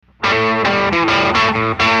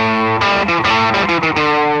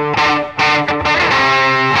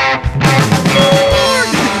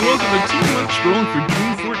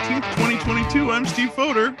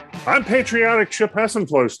I'm patriotic Chip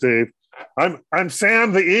Hessenflow, Steve. I'm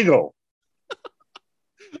Sam the Eagle.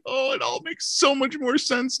 Oh, it all makes so much more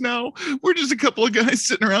sense now. We're just a couple of guys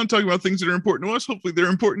sitting around talking about things that are important to us. Hopefully they're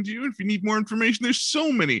important to you. If you need more information, there's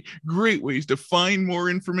so many great ways to find more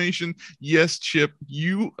information. Yes, Chip,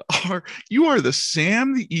 you are the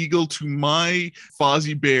Sam the Eagle to my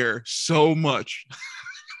Fozzie Bear so much.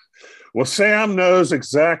 Well, Sam knows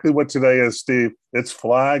exactly what today is, Steve. It's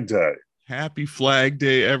Flag Day. Happy Flag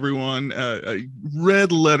Day, everyone. A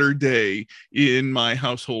red letter day in my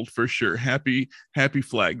household for sure. Happy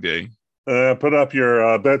Flag Day. Put up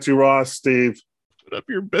your Betsy Ross, Steve. Put up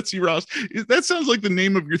your Betsy Ross. That sounds like the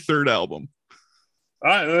name of your third album.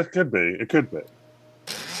 It could be. It could be.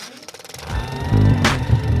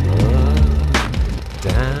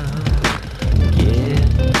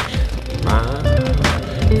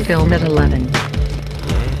 Film at 11.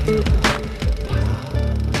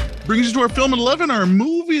 Brings us to our film at 11, our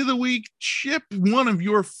movie of the week. Chip, one of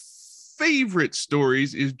your favorite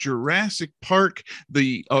stories is Jurassic Park,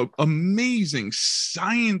 the amazing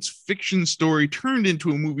science fiction story turned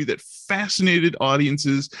into a movie that fascinated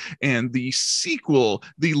audiences. And the sequel,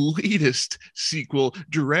 the latest sequel,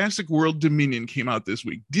 Jurassic World Dominion, came out this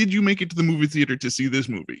week. Did you make it to the movie theater to see this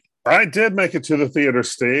movie? I did make it to the theater,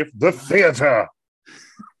 Steve. The theater.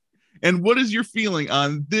 And what is your feeling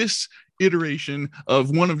on this iteration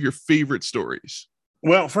of one of your favorite stories?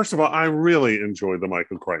 Well, first of all, I really enjoyed the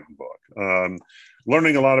Michael Crichton book.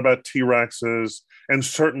 Learning a lot about T-Rexes, and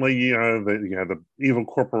certainly, you had the evil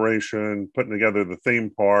corporation putting together the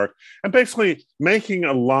theme park, and basically making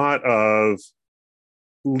a lot of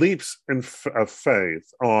leaps of faith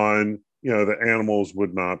on, the animals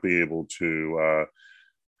would not be able to.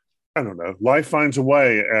 I don't know. Life finds a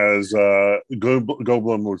way, as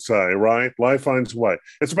Goldblum would say, right? Life finds a way.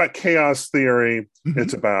 It's about chaos theory. Mm-hmm.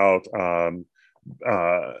 It's about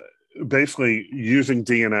basically using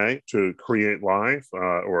DNA to create life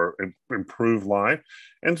or improve life.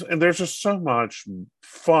 And there's just so much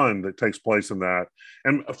fun that takes place in that.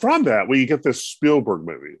 And from that, we get this Spielberg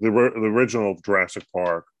movie, the original Jurassic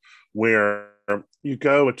Park, where you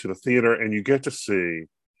go to the theater and you get to see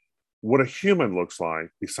what a human looks like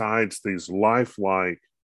besides these lifelike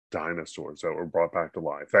dinosaurs that were brought back to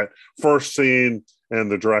life. That first scene in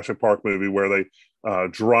the Jurassic Park movie where they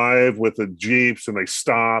drive with the Jeeps and they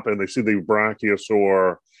stop and they see the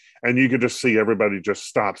Brachiosaur, and you can just see everybody just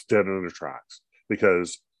stops dead in their tracks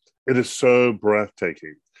because it is so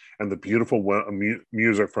breathtaking. And the beautiful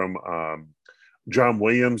music from John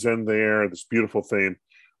Williams in there, this beautiful theme,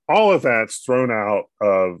 all of that's thrown out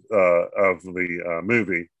of the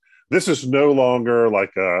movie. This is no longer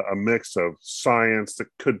like a mix of science that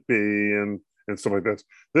could be and stuff like this.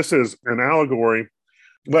 This is an allegory.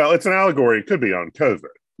 Well, it's an allegory. It could be on COVID,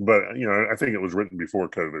 but I think it was written before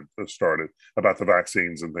COVID started about the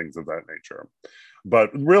vaccines and things of that nature. But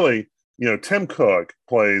really, Tim Cook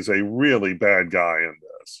plays a really bad guy in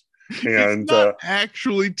this. And it's not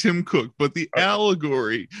actually Tim Cook, but the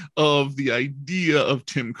allegory of the idea of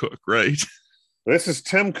Tim Cook, right? This is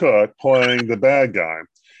Tim Cook playing the bad guy.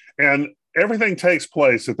 And everything takes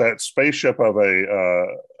place at that spaceship of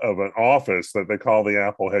an office that they call the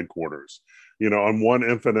Apple headquarters, on one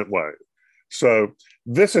infinite way. So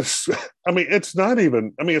this is, it's not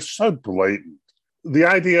even, it's so blatant. The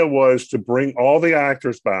idea was to bring all the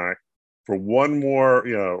actors back for one more,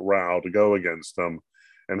 row to go against them.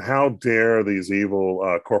 And how dare these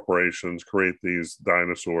evil corporations create these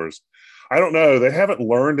dinosaurs? I don't know. They haven't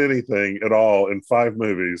learned anything at all in 5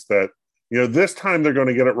 movies that, this time they're going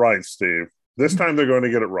to get it right, Steve. This time they're going to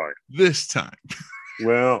get it right. This time.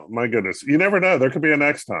 Well, my goodness. You never know. There could be a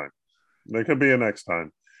next time. They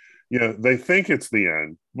think it's the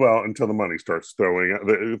end. Well, until the money starts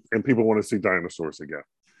throwing and people want to see dinosaurs again.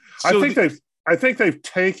 So I think they've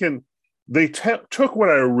taken, took what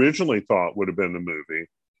I originally thought would have been the movie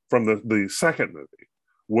from the second movie,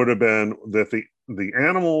 would have been that the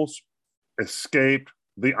animals escaped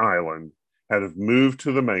the island, have moved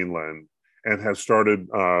to the mainland, and have started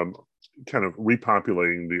kind of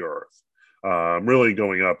repopulating the earth, really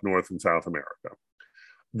going up North and South America.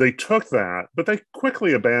 They took that, but they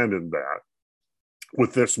quickly abandoned that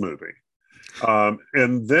with this movie.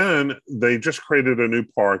 And then they just created a new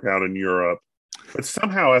park out in Europe. But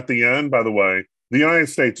somehow at the end, by the way, the United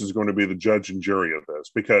States is going to be the judge and jury of this,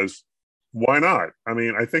 because why not?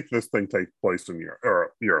 I think this thing takes place in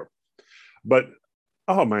Europe. But,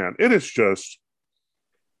 oh man, it's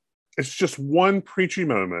just one preachy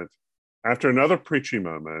moment after another preachy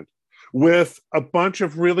moment with a bunch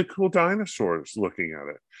of really cool dinosaurs looking at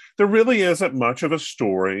it. There really isn't much of a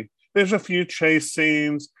story. There's a few chase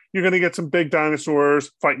scenes. You're going to get some big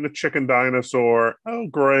dinosaurs fighting a chicken dinosaur. Oh,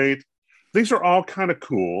 great. These are all kind of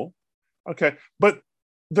cool. Okay. But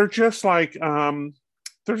they're just like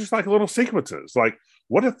little sequences. Like,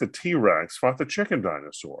 what if the T-Rex fought the chicken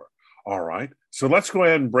dinosaur? All right. So let's go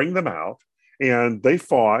ahead and bring them out. And they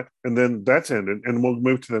fought, and then that's ended, and we'll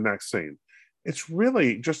move to the next scene. It's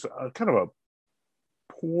really just kind of a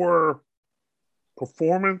poor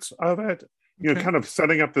performance of it, Okay. kind of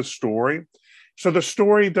setting up this story. So the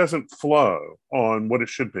story doesn't flow on what it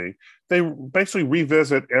should be. They basically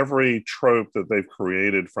revisit every trope that they've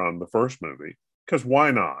created from the first movie, because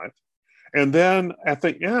why not? And then at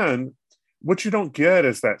the end, what you don't get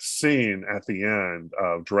is that scene at the end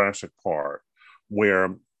of Jurassic Park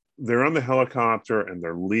where they're on the helicopter and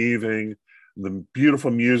they're leaving. The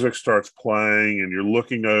beautiful music starts playing, and you're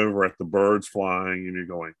looking over at the birds flying, and you're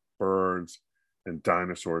going, birds and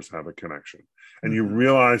dinosaurs have a connection. And you're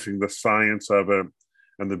realizing the science of it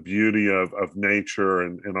and the beauty of nature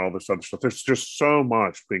and all this other stuff. There's just so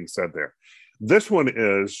much being said there. This one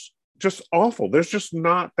is just awful. There's just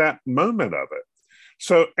not that moment of it.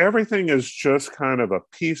 So everything is just kind of a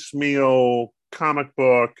piecemeal comic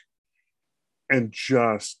book and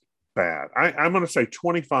just bad. I'm going to say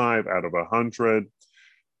 25 out of 100.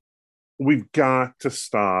 We've got to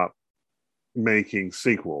stop making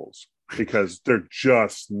sequels because they're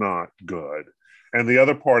just not good. And the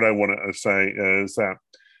other part I want to say is that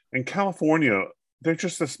in California, they're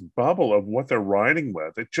just this bubble of what they're riding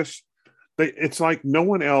with. It's like no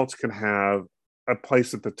one else can have a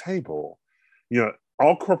place at the table.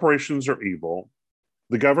 All corporations are evil.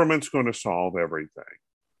 The government's going to solve everything.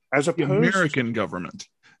 As opposed the American government,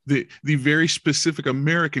 the very specific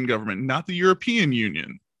American government, not the European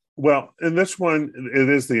Union. Well, in this one, it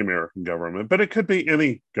is the American government, but it could be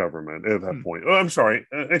any government at that point. Oh, I'm sorry,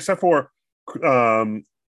 except for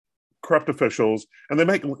corrupt officials. And they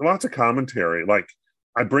make lots of commentary, like,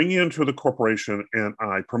 I bring you into the corporation and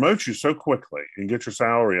I promote you so quickly and get your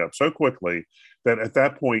salary up so quickly that at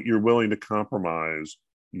that point you're willing to compromise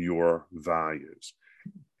your values.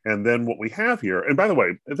 And then what we have here, and by the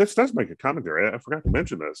way, this does make a commentary. I forgot to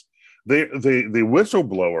mention this. The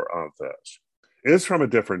whistleblower of this is from a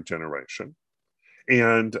different generation,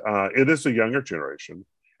 and it is a younger generation.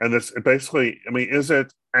 And this basically, is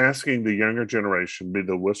it asking the younger generation to be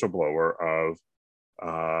the whistleblower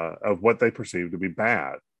of what they perceive to be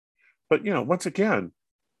bad? But once again,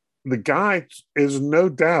 the guy is no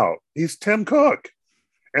doubt he's Tim Cook,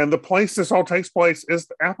 and the place this all takes place is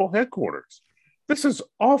the Apple headquarters. This is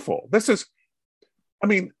awful.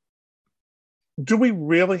 Do we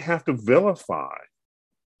really have to vilify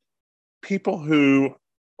people who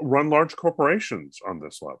run large corporations on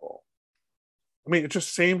this level? It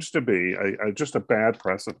just seems to be just a bad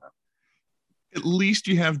precedent. At least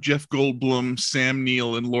you have Jeff Goldblum, Sam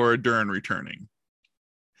Neill, and Laura Dern returning.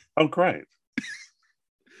 Oh, great.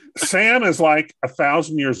 Sam is like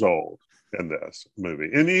 1,000 years old in this movie.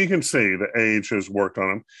 And you can see the age has worked on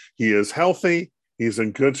him. He is healthy. He's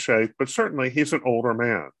in good shape, but certainly he's an older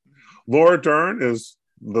man. Laura Dern is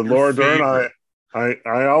the Laura Dern I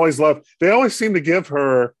always love. They always seem to give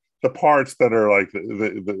her the parts that are like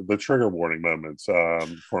the trigger warning moments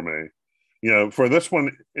for me. For this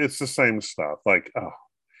one, it's the same stuff. Like, oh.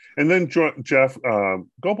 And then Jeff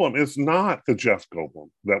Goldblum is not the Jeff Goldblum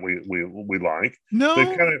that we like. No,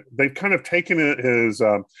 they've kind of taken his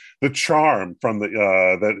the charm from the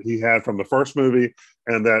that he had from the first movie,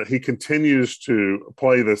 and that he continues to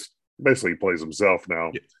play this. Basically, he plays himself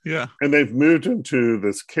now. Yeah, and they've moved into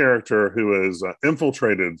this character who has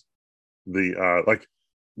infiltrated the like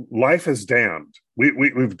life is damned.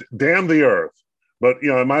 We've damned the earth, but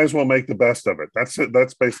I might as well make the best of it. That's it.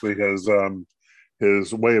 That's basically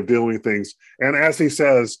his way of dealing with things. And as he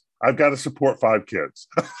says, I've got to support 5 kids.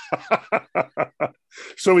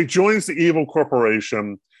 So he joins the evil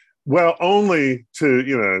corporation, well, only to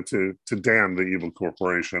damn the evil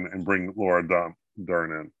corporation and bring Laura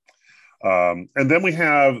Dern in. And then we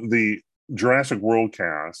have the Jurassic World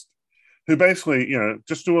cast, who basically,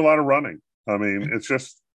 just do a lot of running. It's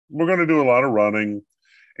just, we're going to do a lot of running.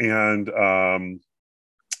 And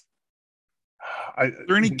are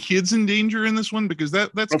there any kids in danger in this one? Because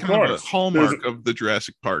that's kind of a hallmark of the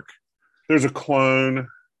Jurassic Park. There's a clone.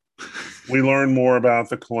 We learn more about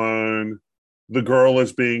the clone. The girl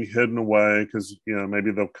is being hidden away because,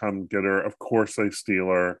 maybe they'll come get her. Of course, they steal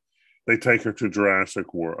her. They take her to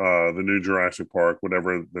the new Jurassic Park,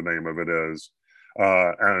 whatever the name of it is.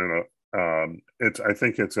 I don't know. I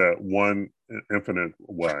think it's at One Infinite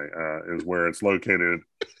Way is where it's located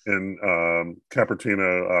in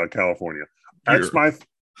Cupertino, California.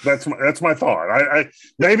 That's my thought. I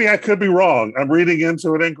maybe I could be wrong. I'm reading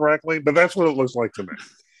into it incorrectly, but that's what it looks like to me.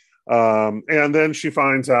 And then she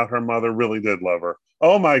finds out her mother really did love her.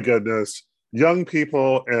 Oh my goodness. Young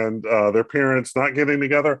people and their parents not getting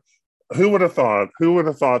together. Who would have thought? Who would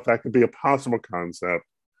have thought that could be a possible concept?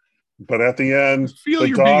 But at the end, I feel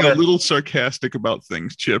you're being a little sarcastic about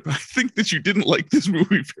things, Chip. I think that you didn't like this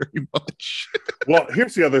movie very much. Well,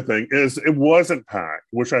 here's the other thing: is it wasn't packed,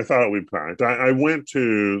 which I thought it would be packed. I went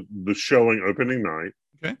to the showing opening night.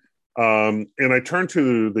 Okay. And I turned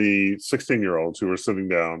to the 16-year-olds who were sitting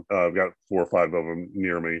down. I've got 4 or 5 of them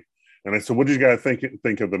near me. And I said, what did you guys think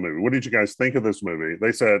of the movie? What did you guys think of this movie?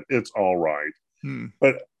 They said, it's all right.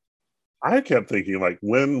 But I kept thinking, like,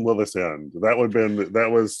 when will this end? That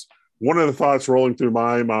was one of the thoughts rolling through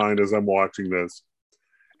my mind as I'm watching this.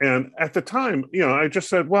 And at the time, I just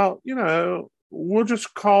said, well, we'll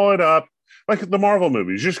just call it up. Like the Marvel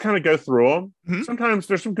movies, you just kind of go through them. Mm-hmm. Sometimes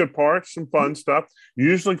there's some good parts, some fun stuff,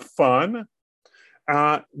 usually fun.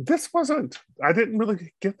 This wasn't, I didn't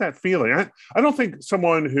really get that feeling. I don't think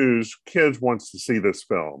someone whose kids wants to see this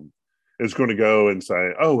film is going to go and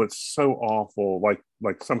say, oh, it's so awful,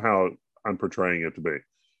 like somehow I'm portraying it to be.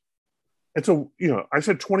 It's I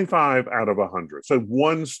said 25 out of 100, so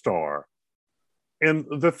 1 star. And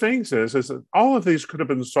the things is that all of these could have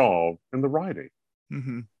been solved in the writing.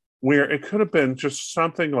 Mm-hmm. Where it could have been just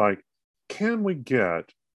something like, can we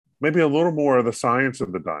get maybe a little more of the science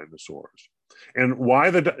of the dinosaurs? And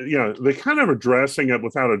why they kind of addressing it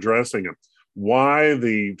without addressing it. Why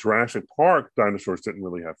the Jurassic Park dinosaurs didn't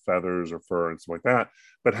really have feathers or fur and stuff like that,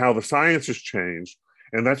 but how the science has changed.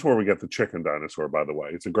 And that's where we get the chicken dinosaur, by the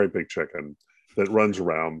way. It's a great big chicken that runs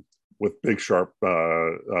around with big, sharp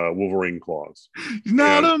Wolverine claws. He's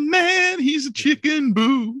not a man, he's a chicken,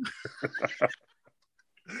 boo.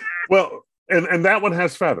 Well, and that one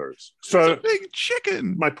has feathers. So it's a big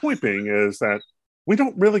chicken. My point being is that we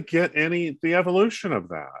don't really get the evolution of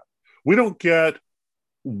that. We don't get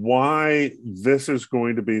why this is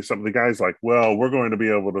going to be something. The guy's like, well, we're going to be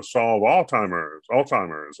able to solve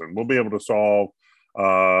Alzheimer's, and we'll be able to solve,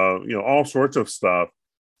 all sorts of stuff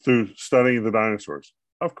through studying the dinosaurs.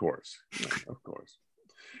 Of course. Of course.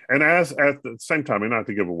 And at the same time, and not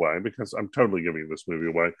to give away, because I'm totally giving this movie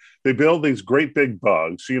away, they build these great big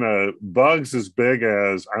bugs, bugs as big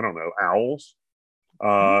as, I don't know, owls,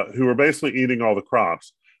 who are basically eating all the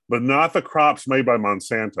crops, but not the crops made by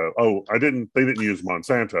Monsanto. Oh, they didn't use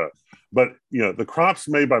Monsanto, but, the crops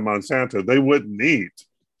made by Monsanto, they wouldn't eat,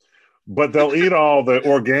 but they'll eat all the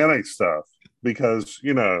organic stuff because,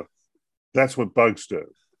 that's what bugs do.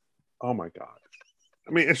 Oh my God.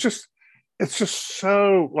 I mean, it's just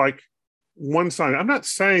so like one-sided. I'm not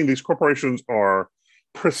saying these corporations are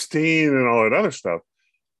pristine and all that other stuff,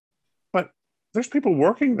 but there's people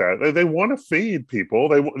working that. They want to feed people.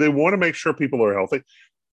 They want to make sure people are healthy.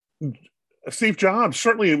 Steve Jobs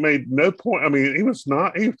certainly made no point. I mean, he was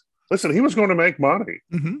going to make money,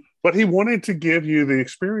 mm-hmm. but he wanted to give you the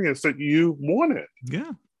experience that you wanted.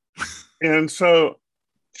 Yeah. And so,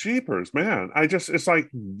 jeepers, man, it's like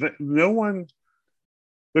no one...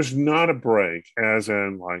 There's not a break, as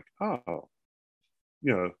in like, oh,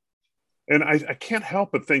 and I can't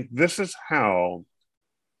help but think this is how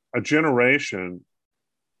a generation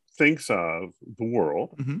thinks of the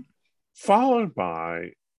world, mm-hmm. followed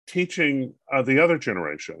by teaching the other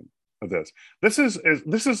generation of this. This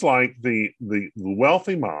is like the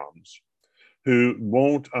wealthy moms who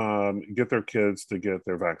won't get their kids to get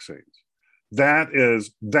their vaccines.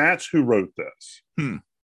 That's who wrote this,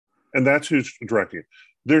 and that's who's directing.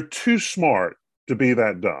 They're too smart to be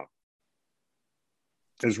that dumb,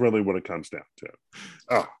 is really what it comes down to.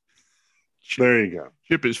 Oh, there you go.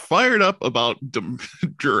 Chip is fired up about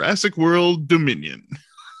Jurassic World Dominion.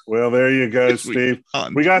 Well, there you go, Steve.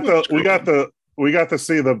 We got to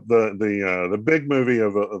see the big movie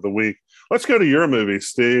of the week. Let's go to your movie,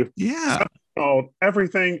 Steve. Yeah. Called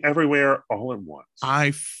Everything Everywhere All at Once.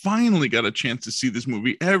 I finally got a chance to see this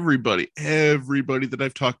movie. Everybody that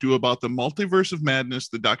I've talked to about the Multiverse of Madness,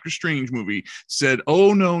 the Doctor Strange movie, said,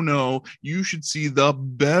 oh, no, you should see the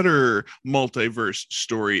better multiverse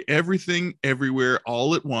story, Everything Everywhere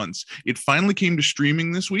All at Once. It finally came to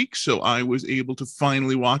streaming this week, so I was able to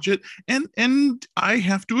finally watch it. And I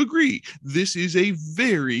have to agree, this is a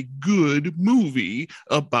very good movie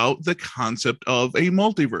about the concept of a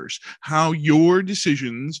multiverse, how your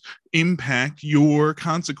decisions impact your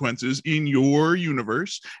consequences in your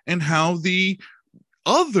universe, and how the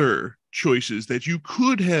other choices that you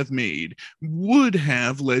could have made would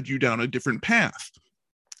have led you down a different path.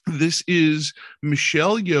 This is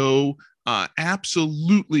Michelle Yeoh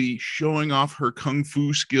Absolutely showing off her kung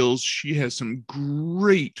fu skills. She has some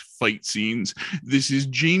great fight scenes. This is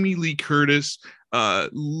Jamie Lee Curtis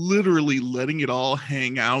literally letting it all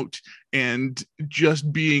hang out and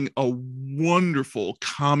just being a wonderful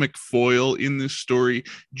comic foil in this story.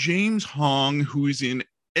 James Hong, who is in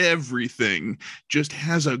everything, just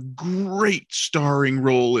has a great starring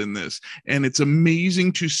role in this, and it's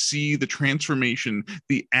amazing to see the transformation,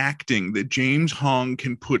 the acting that James Hong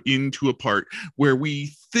can put into a part where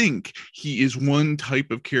we think he is one type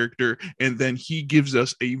of character, and then he gives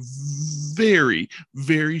us a very,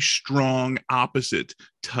 very strong opposite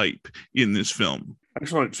type in this film.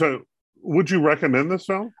 Excellent. So would you recommend this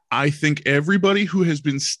film? I think everybody who has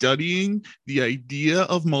been studying the idea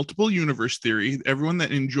of multiple universe theory, everyone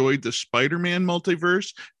that enjoyed the Spider-Man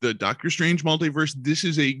multiverse, the Doctor Strange multiverse, this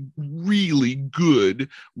is a really good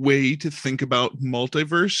way to think about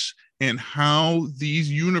multiverse and how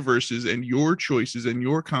these universes and your choices and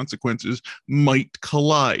your consequences might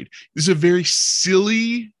collide. This is a very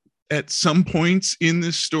silly at some points in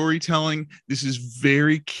this storytelling. This is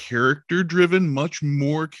very character driven, much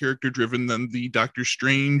more character driven than the Doctor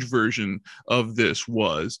Strange version of this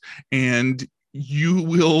was. And you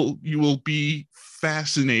will be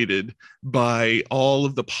fascinated by all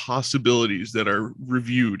of the possibilities that are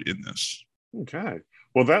reviewed in this. Okay.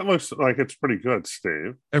 Well, that looks like it's pretty good,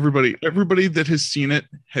 Steve. Everybody that has seen it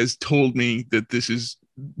has told me that this is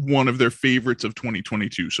one of their favorites of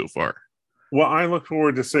 2022 so far. Well, I look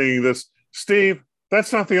forward to seeing this. Steve,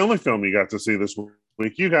 that's not the only film you got to see this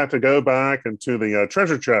week. You got to go back into the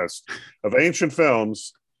treasure chest of ancient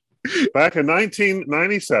films back in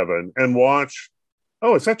 1997 and watch.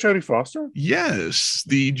 Oh, is that Jodie Foster? Yes,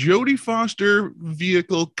 the Jodie Foster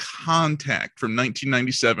vehicle Contact from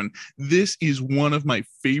 1997. This is one of my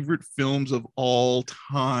favorite films of all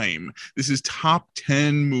time. This is top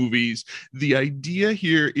 10 movies. The idea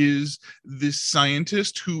here is this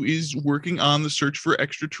scientist who is working on the search for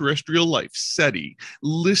extraterrestrial life, SETI,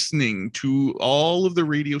 listening to all of the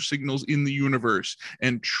radio signals in the universe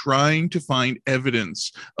and trying to find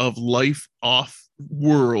evidence of life off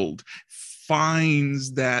world,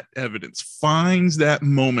 finds that evidence, finds that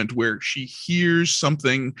moment where she hears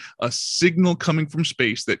something, a signal coming from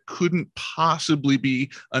space that couldn't possibly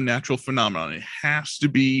be a natural phenomenon. It has to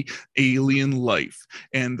be alien life.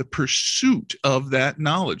 And the pursuit of that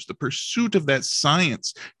knowledge, the pursuit of that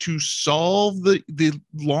science to solve the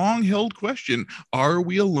long-held question, are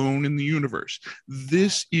we alone in the universe?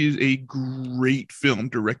 This is a great film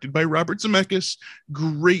directed by Robert Zemeckis,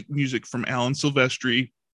 great music from Alan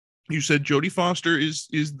Silvestri. You said Jodie Foster is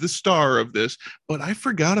the star of this, but I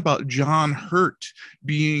forgot about John Hurt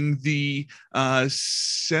being the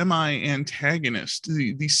semi-antagonist,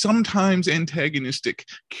 the sometimes antagonistic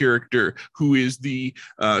character who is the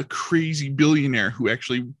crazy billionaire who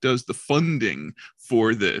actually does the funding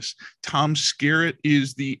for this. Tom Skerritt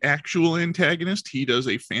is the actual antagonist. He does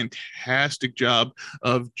a fantastic job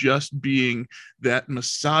of just being that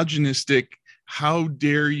misogynistic, how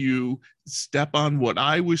dare you step on what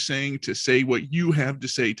I was saying to say what you have to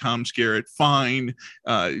say, Tom Skerritt. Fine.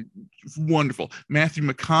 Wonderful. Matthew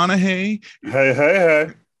McConaughey.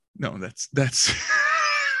 Hey. No, that's that's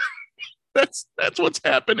what's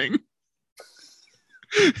happening.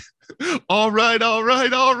 All right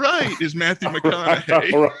is Matthew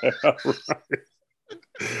McConaughey.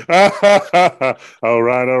 All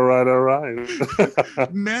right.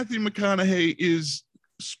 Matthew McConaughey is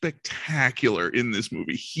spectacular in this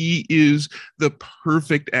movie. He is the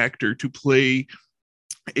perfect actor to play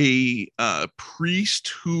a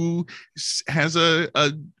priest who has a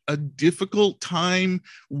difficult time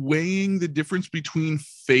weighing the difference between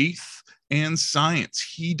faith and science.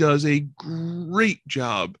 He does a great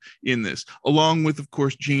job in this, along with, of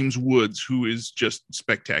course, James Woods, who is just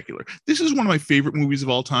spectacular. This is one of my favorite movies of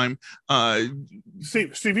all time.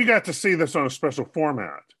 Steve, you got to see this on a special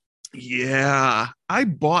format. Yeah, I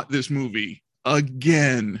bought this movie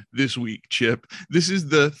again this week, Chip. This is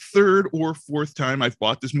the third or fourth time I've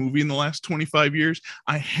bought this movie in the last 25 years.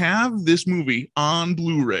 I have this movie on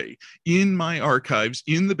Blu-ray in my archives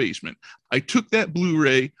in the basement. I took that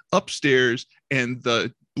Blu-ray upstairs, and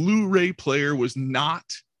the Blu-ray player was not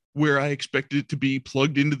where I expected it to be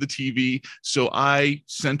plugged into the TV. So I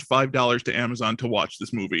sent $5 to Amazon to watch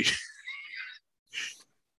this movie.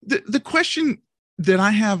 The question that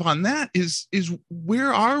I have on that is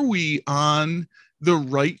where are we on the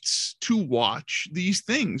rights to watch these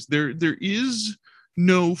things? There is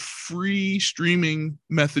no free streaming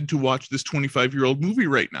method to watch this 25-year-old movie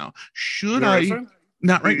right now. Should I?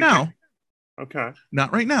 Not right now. Okay.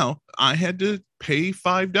 Not right now. I had to pay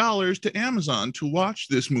 $5 to Amazon to watch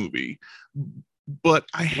this movie, but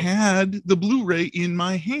I had the Blu-ray in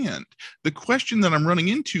my hand. The question that I'm running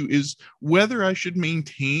into is whether I should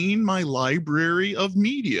maintain my library of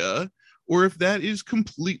media or if that is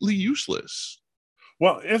completely useless.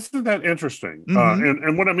 Well, isn't that interesting? Mm-hmm.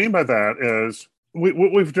 And what I mean by that is what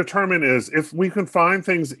we've determined is if we can find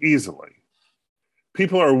things easily,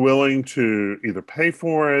 people are willing to either pay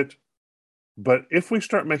for it. But if we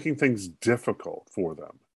start making things difficult for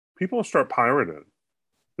them, people will start pirating.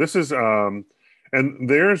 This is and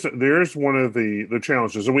there's one of the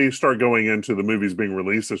challenges. And we start going into the movies being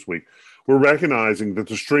released this week. We're recognizing that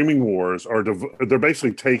the streaming wars they're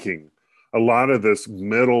basically taking a lot of this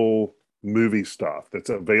middle movie stuff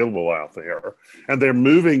that's available out there, and they're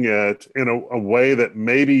moving it in a way that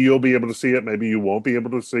maybe you'll be able to see it, maybe you won't be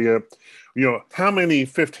able to see it. You know, how many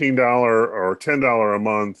 $15 or $10 a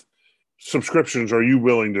month subscriptions are you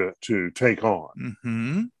willing to take on?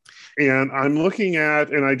 Mm-hmm. And I'm looking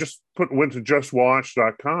at, and I just went to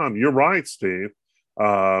justwatch.com. You're right, Steve.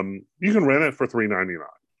 You can rent it for $3.99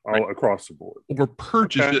 all across the board, or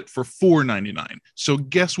purchase it for $4.99. So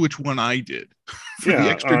guess which one I did for the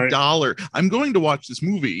extra dollar. I'm going to watch this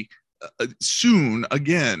movie soon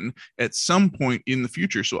again at some point in the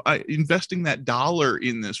future. So investing that dollar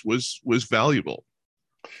in this was valuable.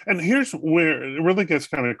 And here's where it really gets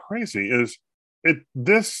kind of crazy is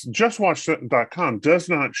this justwatch.com does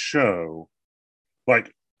not show,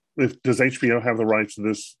 like, does HBO have the rights to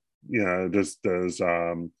this? Does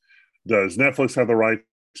Netflix have the rights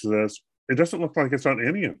to this? It doesn't look like it's on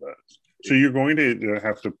any of those. So you're going to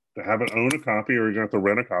have to have it, own a copy, or you're going to have to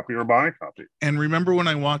rent a copy or buy a copy. And remember when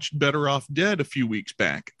I watched Better Off Dead a few weeks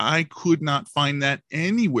back, I could not find that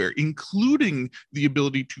anywhere, including the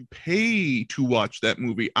ability to pay to watch that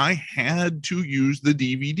movie. I had to use the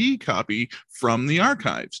DVD copy from the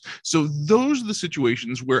archives. So those are the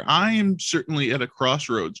situations where I am certainly at a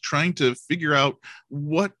crossroads trying to figure out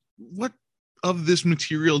what of this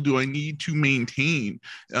material do I need to maintain?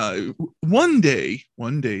 One day,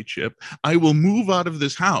 Chip, I will move out of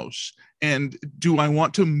this house. And do I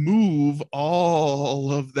want to move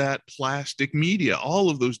all of that plastic media,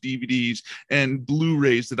 all of those DVDs and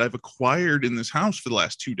Blu-rays that I've acquired in this house for the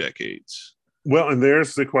last 2 decades? Well, and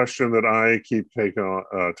there's the question that I keep taking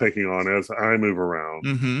on as I move around.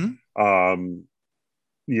 Mm-hmm.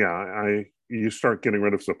 You start getting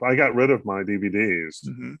rid of stuff. I got rid of my DVDs.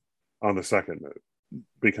 Mm-hmm. On the second move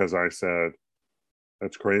because I said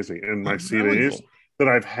that's crazy, and my CDs valuable. That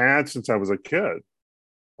I've had since I was a kid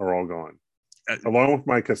are all gone, along with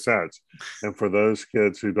my cassettes. And for those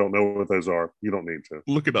kids who don't know what those are, you don't need to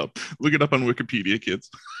look it up on Wikipedia, kids.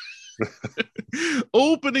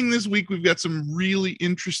 Opening this week, we've got some really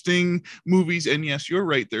interesting movies, and yes, you're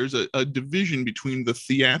right, there's a division between the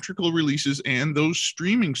theatrical releases and those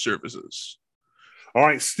streaming services. All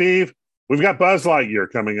right, Steve, we've got Buzz Lightyear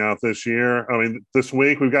coming out this year. I mean, this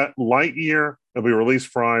week we've got Lightyear. It'll be released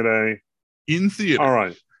Friday. In theater. All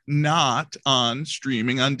right. Not on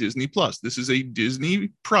streaming on Disney Plus. This is a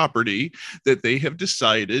Disney property that they have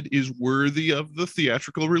decided is worthy of the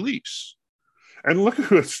theatrical release. And look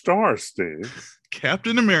who it stars, Steve.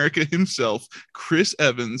 Captain America himself, Chris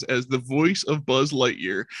Evans, as the voice of Buzz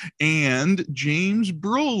Lightyear, and James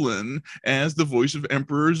Brolin as the voice of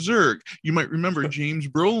Emperor Zurg. You might remember James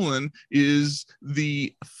Brolin is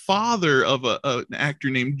the father of an actor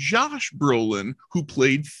named Josh Brolin, who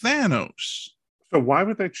played Thanos. So why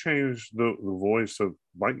would they change the voice of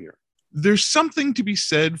Lightyear? There's something to be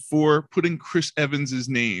said for putting Chris Evans's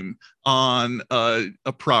name on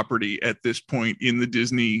a property at this point in the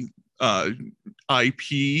Disney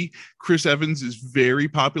IP. Chris Evans is very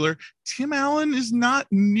popular. Tim Allen is not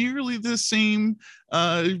nearly the same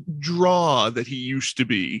draw that he used to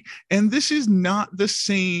be. And this is not the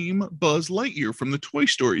same Buzz Lightyear from the Toy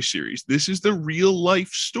Story series. This is the real life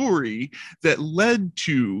story that led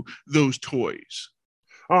to those toys.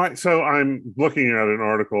 All right, so I'm looking at an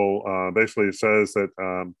article. Basically, it says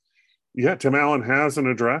that, Tim Allen hasn't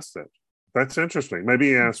addressed it. That's interesting. Maybe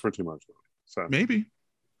he asked for too much money. So maybe,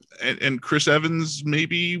 and Chris Evans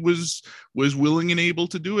maybe was willing and able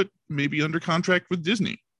to do it. Maybe under contract with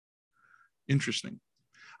Disney. Interesting.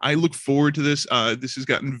 I look forward to this. This has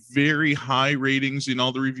gotten very high ratings in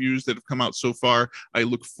all the reviews that have come out so far. I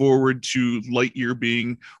look forward to Lightyear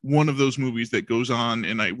being one of those movies that goes on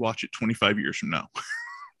and I watch it 25 years from now.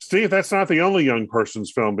 Steve, that's not the only young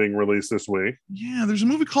person's film being released this week. Yeah, there's a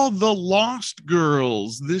movie called The Lost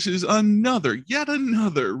Girls. This is yet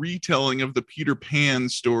another retelling of the Peter Pan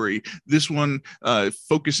story. This one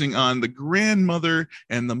focusing on the grandmother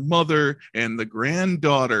and the mother and the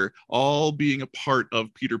granddaughter all being a part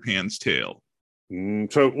of Peter Pan's tale.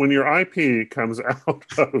 So when your IP comes out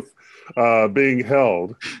of being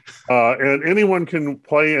held and anyone can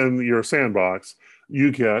play in your sandbox, you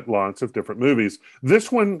get lots of different movies.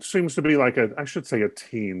 This one seems to be like I should say a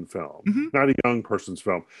teen film, not a young person's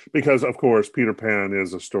film, because of course Peter Pan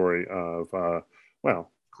is a story of,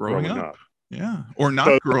 growing up. Yeah, or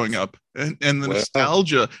not growing up, and the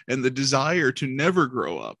nostalgia and the desire to never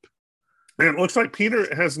grow up. And it looks like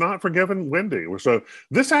Peter has not forgiven Wendy. So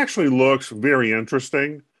this actually looks very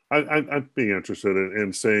interesting. I'd be interested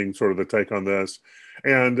in seeing sort of the take on this.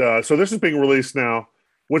 And so this is being released now,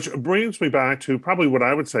 which brings me back to probably what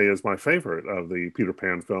I would say is my favorite of the Peter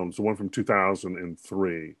Pan films, the one from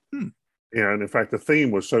 2003. And in fact, the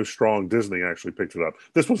theme was so strong, Disney actually picked it up.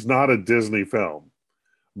 This was not a Disney film,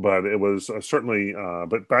 but it was certainly,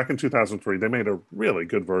 but back in 2003, they made a really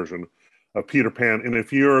good version of Peter Pan. And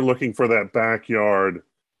if you're looking for that backyard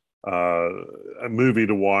a movie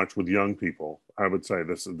to watch with young people, I would say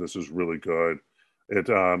this is really good. It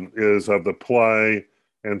is of the play,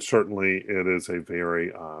 and certainly it is a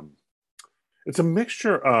very it's a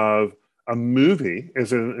mixture of a movie,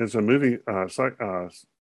 is a movie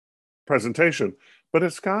presentation, but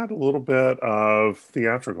it's got a little bit of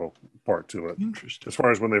theatrical part to it. Interesting. As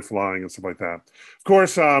far as when they're flying and stuff like that. Of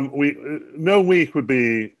course, no week would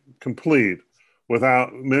be complete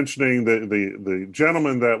without mentioning the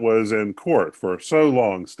gentleman that was in court for so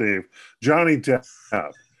long, Steve, Johnny Depp,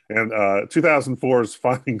 and 2004's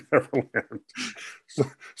Finding Neverland.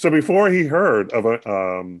 So before he heard of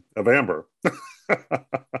Amber,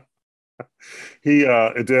 he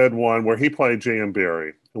did one where he played J.M.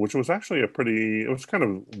 Barrie, which was actually it was kind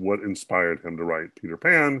of what inspired him to write Peter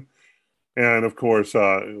Pan. And of course,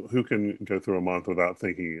 who can go through a month without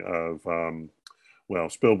thinking of,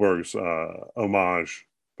 Spielberg's homage,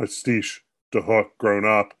 pastiche to Hook, Grown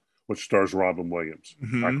Up, which stars Robin Williams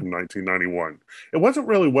back from 1991. It wasn't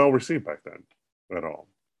really well received back then at all.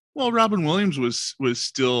 Well, Robin Williams was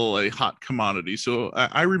still a hot commodity. So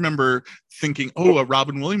I remember thinking, a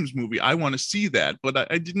Robin Williams movie, I want to see that. But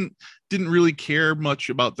I didn't really care much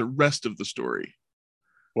about the rest of the story.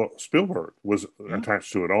 Well, Spielberg was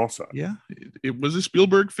attached to it also. Yeah, it was a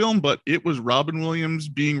Spielberg film, but it was Robin Williams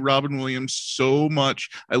being Robin Williams so much.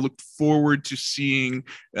 I looked forward to seeing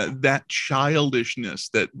that childishness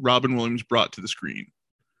that Robin Williams brought to the screen.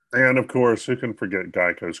 And of course, who can forget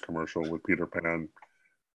Geico's commercial with Peter Pan?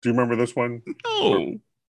 Do you remember this one? No.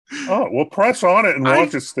 Oh, well, press on it and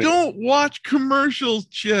watch it. Don't watch commercials,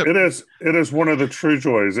 Chip. It is one of the true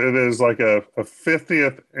joys. It is like a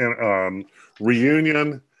 50th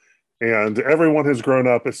reunion, and everyone has grown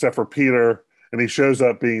up except for Peter, and he shows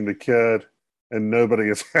up being the kid, and nobody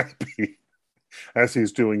is happy as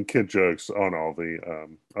he's doing kid jokes on all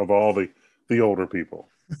the older people.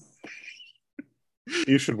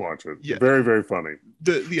 You should watch it. Yeah. Very, very funny.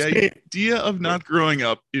 The idea of not growing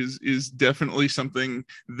up is definitely something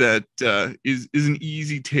that is an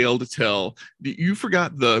easy tale to tell. You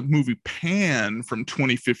forgot the movie Pan from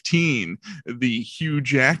 2015, the Hugh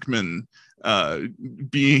Jackman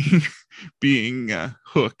being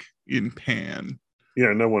Hook in Pan.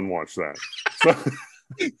 Yeah, no one watched that. So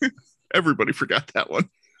everybody forgot that one.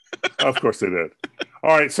 Of course they did.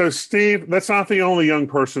 All right, so Steve, that's not the only young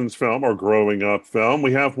person's film or growing up film.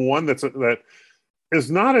 We have one that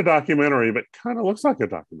is not a documentary, but kind of looks like a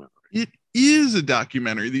documentary. It is a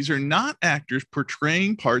documentary. These are not actors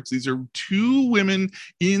portraying parts. These are two women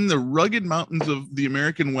in the rugged mountains of the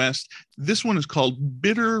American West. This one is called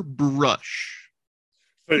Bitter Brush.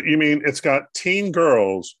 So you mean it's got teen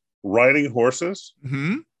girls riding horses?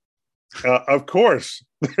 Of course,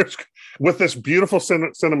 with this beautiful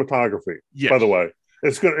cinematography. Yes. By the way,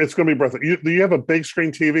 it's gonna be breathtaking. You have a big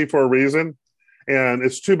screen TV for a reason, and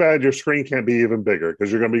it's too bad your screen can't be even bigger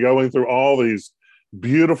because you're going to be going through all these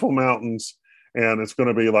beautiful mountains, and it's going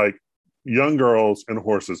to be like young girls and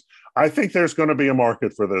horses. I think there's going to be a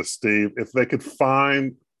market for this, Steve, if they could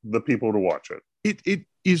find the people to watch it. It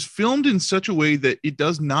is filmed in such a way that it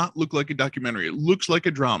does not look like a documentary. It looks like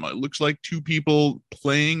a drama. It looks like two people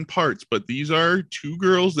playing parts, but these are two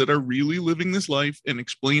girls that are really living this life and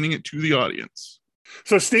explaining it to the audience.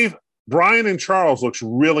 So, Steve, Brian and Charles looks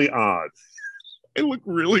really odd. I look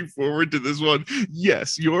really forward to this one.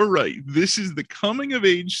 Yes, you're right. This is the coming of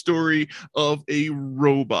age story of a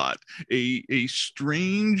robot. A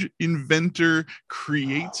strange inventor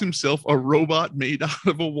creates himself a robot made out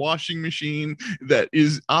of a washing machine that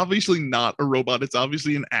is obviously not a robot. It's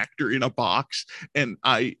obviously an actor in a box. And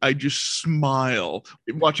I just smile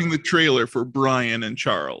watching the trailer for Brian and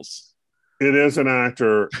Charles. It is an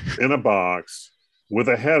actor in a box with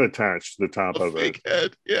a head attached to the top A of it. fake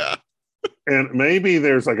head, yeah. And maybe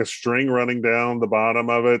there's like a string running down the bottom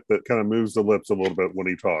of it that kind of moves the lips a little bit when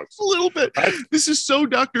he talks. A little bit. This is so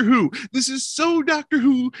Doctor Who. This is so Doctor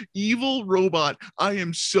Who. Evil robot. I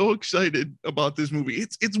am so excited about this movie.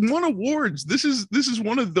 It's won awards. This is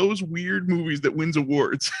one of those weird movies that wins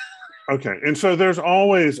awards. Okay, and so there's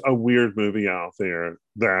always a weird movie out there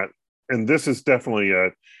that, and this is definitely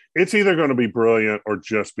it. It's either going to be brilliant or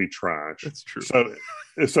just be trash. That's true.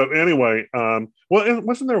 So anyway, well,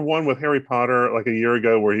 wasn't there one with Harry Potter like a year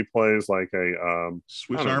ago where he plays like a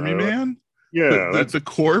Swiss Army Man? Yeah, that's the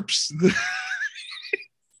corpse.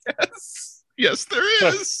 Yes, there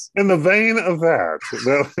is. In the vein of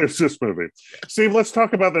that, there's this movie. Steve, let's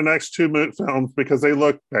talk about the next two films because they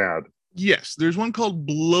look bad. Yes, there's one called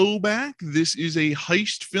Blowback. This is a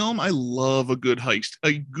heist film. I love a good heist.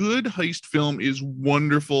 A good heist film is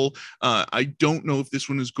wonderful. I don't know if this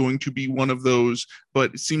one is going to be one of those,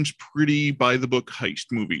 but it seems pretty by the book heist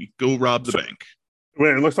movie. Go rob the bank.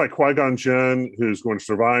 Well, it looks like Qui-Gon Jinn, who's going to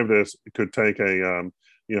survive this, could take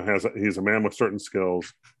he's a man with certain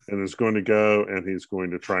skills and is going to go and he's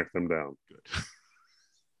going to track them down. Good.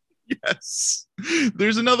 Yes.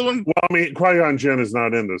 There's another one. Well, I mean, Qui-Gon Jinn is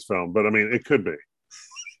not in this film, but I mean, it could be.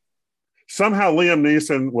 Somehow Liam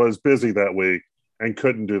Neeson was busy that week and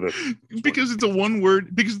couldn't do this. Because it's a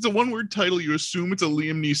one-word title, you assume it's a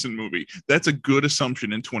Liam Neeson movie. That's a good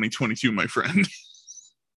assumption in 2022, my friend.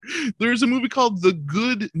 There's a movie called The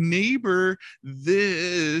Good Neighbor.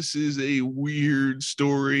 This is a weird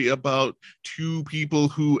story about two people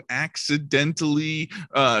who accidentally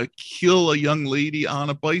kill a young lady on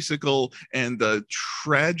a bicycle, and the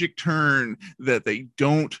tragic turn that they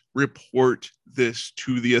don't report this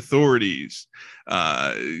to the authorities.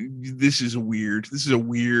 This is a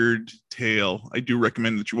weird tale. I do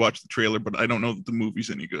recommend that you watch the trailer, but I don't know that the movie's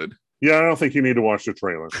any good. Yeah, I don't think you need to watch the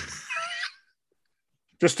trailer.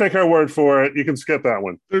 Just take our word for it. You can skip that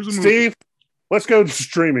one. Steve, let's go to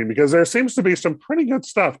streaming because there seems to be some pretty good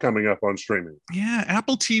stuff coming up on streaming. Yeah,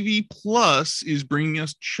 Apple TV Plus is bringing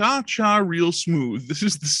us Cha Cha Real Smooth. This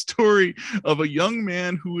is the story of a young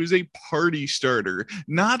man who is a party starter.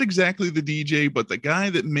 Not exactly the DJ, but the guy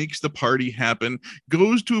that makes the party happen,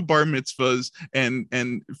 goes to a bar mitzvahs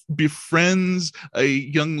and befriends a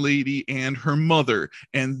young lady and her mother.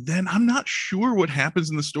 And then I'm not sure what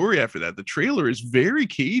happens in the story after that. The trailer is very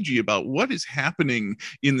cagey about what is happening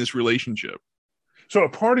in this relationship. So a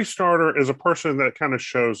party starter is a person that kind of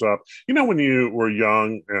shows up. You know, when you were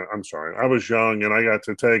young, I was young and I got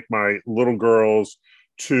to take my little girls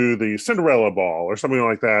to the Cinderella ball or something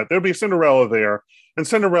like that. There'd be Cinderella there, and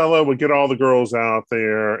Cinderella would get all the girls out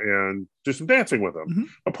there and do some dancing with them. Mm-hmm.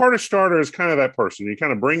 A party starter is kind of that person. You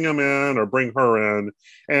kind of bring them in or bring her in,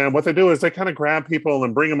 and what they do is they kind of grab people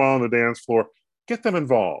and bring them on the dance floor, get them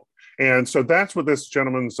involved. And so that's what this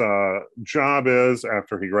gentleman's job is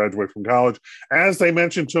after he graduated from college. As they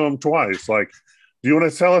mentioned to him twice, like, do you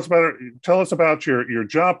want to tell us about your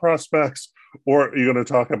job prospects, or are you going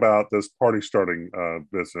to talk about this party starting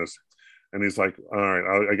business? And he's like, all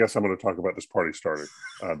right, I guess I'm going to talk about this party starting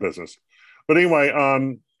business. But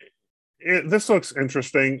anyway, this looks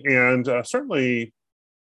interesting and certainly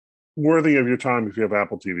worthy of your time if you have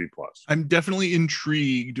Apple TV Plus. I'm definitely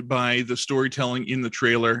intrigued by the storytelling in the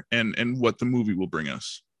trailer and what the movie will bring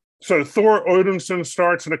us. So Thor Odinson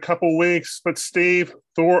starts in a couple weeks, but Steve,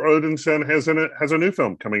 Thor Odinson has a new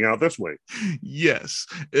film coming out this week. Yes,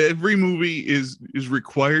 every movie is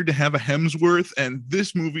required to have a Hemsworth, and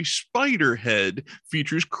this movie, Spiderhead,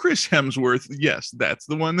 features Chris Hemsworth. Yes, that's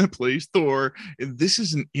the one that plays Thor. This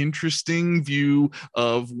is an interesting view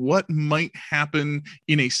of what might happen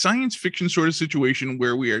in a science fiction sort of situation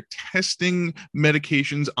where we are testing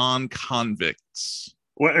medications on convicts.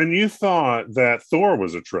 Well, and you thought that Thor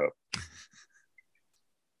was a trip.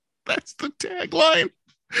 That's the tagline.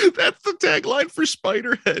 That's the tagline for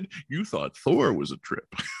Spiderhead. You thought Thor was a trip.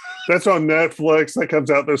 That's on Netflix. That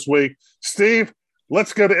comes out this week. Steve,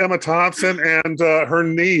 let's go to Emma Thompson and her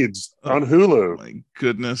needs on Oh Hulu. my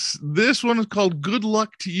goodness. This one is called Good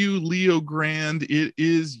Luck to You, Leo Grand. It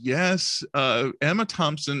is, yes, Emma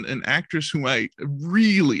Thompson, an actress who I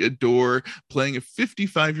really adore, playing a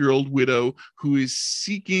 55-year-old widow who is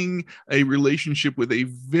seeking a relationship with a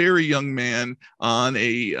very young man on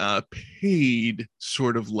a paid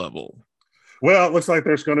sort of level. Well, it looks like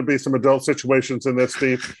there's going to be some adult situations in this,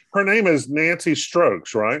 Steve. Her name is Nancy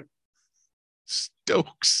Strokes, right?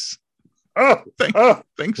 Stokes. Oh,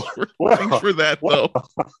 Thanks for that, well.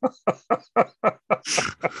 though.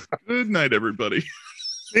 Good night, everybody.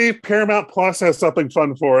 Steve, Paramount Plus has something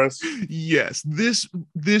fun for us. Yes,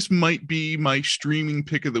 this might be my streaming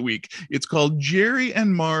pick of the week. It's called Jerry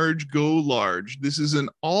and Marge Go Large. This is an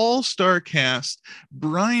all-star cast: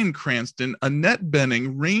 Bryan Cranston, Annette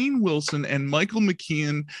Bening, Rainn Wilson, and Michael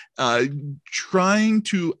McKean, trying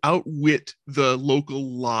to outwit the local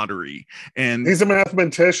lottery. And he's a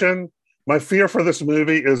mathematician. My fear for this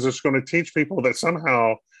movie is it's going to teach people that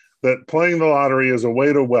somehow that playing the lottery is a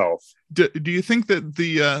way to wealth. Do you think that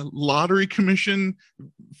the lottery commission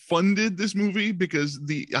funded this movie? Because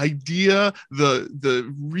the idea,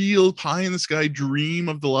 the real pie in the sky dream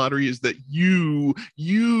of the lottery is that you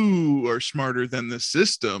are smarter than the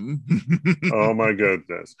system. Oh my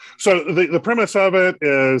goodness. So the premise of it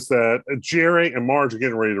is that Jerry and Marge are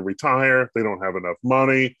getting ready to retire. They don't have enough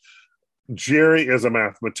money. Jerry is a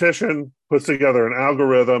mathematician, puts together an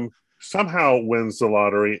algorithm, somehow wins the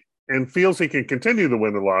lottery, and feels he can continue to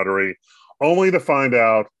win the lottery, only to find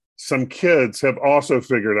out some kids have also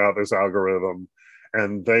figured out this algorithm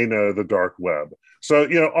and they know the dark web. So,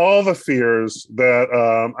 all the fears that,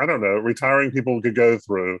 I don't know, retiring people could go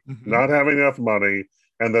through, not having enough money,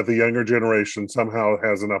 and that the younger generation somehow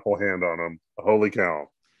has an upper hand on them. Holy cow.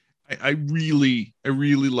 I really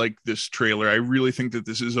like this trailer. I really think that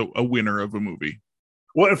this is a winner of a movie.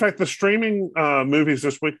 Well, in fact, the streaming movies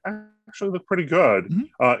this week actually look pretty good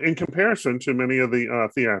in comparison to many of the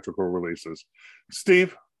theatrical releases.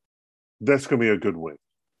 Steve, that's going to be a good week.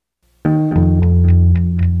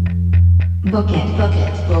 Book it, book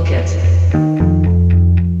it, book it.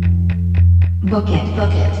 Book it,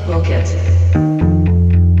 book it, book it.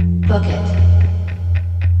 Book it.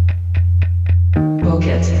 Book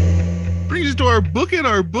it. Brings us to our book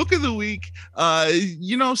of the week.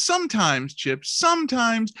 Sometimes, Chip,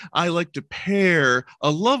 sometimes I like to pair a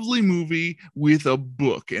lovely movie with a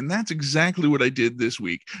book. And that's exactly what I did this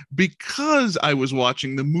week. Because I was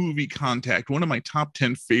watching the movie Contact, one of my top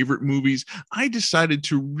 10 favorite movies, I decided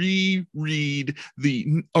to reread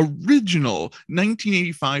the original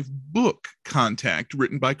 1985 book Contact,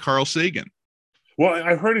 written by Carl Sagan. Well,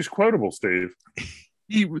 I heard he's quotable, Steve.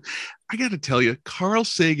 I got to tell you, Carl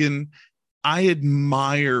Sagan, I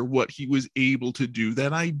admire what he was able to do.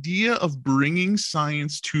 That idea of bringing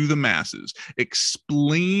science to the masses,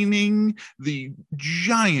 explaining the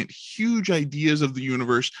giant, huge ideas of the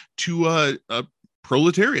universe to a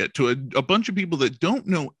proletariat, to a bunch of people that don't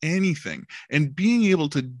know anything, and being able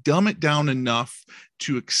to dumb it down enough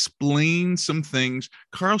to explain some things.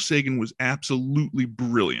 Carl Sagan was absolutely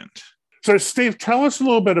brilliant. So, Steve, tell us a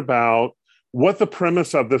little bit about what the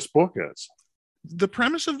premise of this book is. The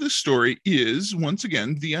premise of this story is, once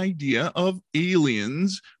again, the idea of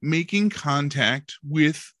aliens making contact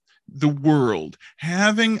with the world,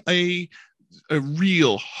 having a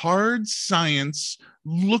real hard science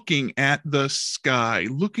looking at the sky,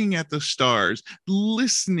 looking at the stars,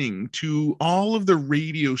 listening to all of the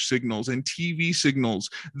radio signals and TV signals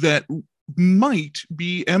that might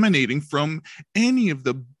be emanating from any of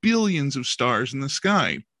the billions of stars in the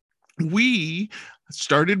sky. We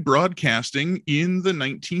started broadcasting in the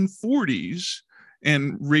 1940s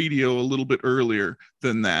and radio a little bit earlier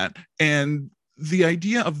than that. And the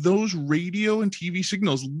idea of those radio and TV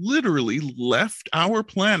signals literally left our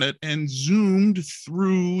planet and zoomed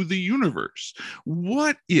through the universe.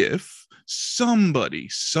 What if somebody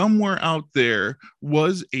somewhere out there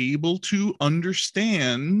was able to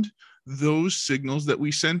understand those signals that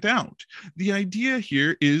we sent out? The idea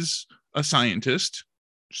here is a scientist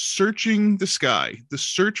searching the sky, the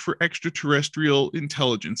search for extraterrestrial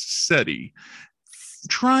intelligence, SETI,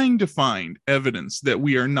 trying to find evidence that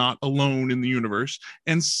we are not alone in the universe,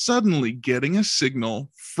 and suddenly getting a signal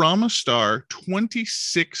from a star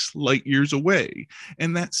 26 light years away.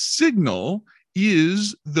 And that signal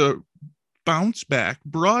is the bounce back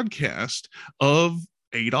broadcast of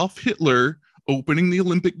Adolf Hitler opening the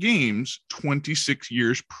Olympic Games 26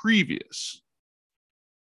 years previous.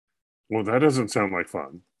 Well, that doesn't sound like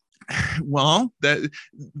fun. Well, that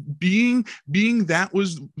being that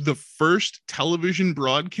was the first television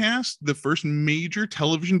broadcast, the first major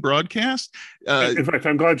television broadcast. In fact,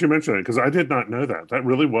 I'm glad you mentioned it because I did not know that. That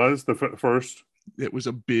really was the first. It was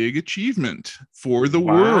a big achievement for the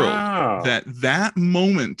world, Wow. that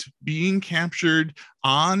moment being captured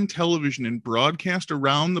on television and broadcast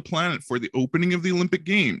around the planet for the opening of the Olympic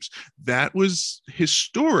Games. That was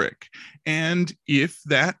historic. And if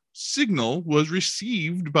that signal was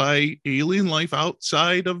received by alien life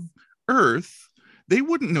outside of Earth, they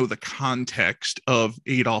wouldn't know the context of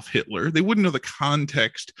Adolf Hitler. They wouldn't know the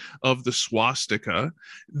context of the swastika.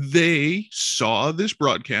 They saw this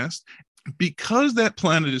broadcast. Because that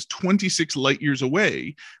planet is 26 light years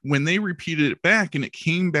away, when they repeated it back and it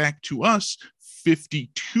came back to us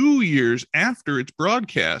 52 years after its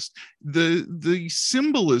broadcast, the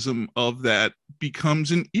symbolism of that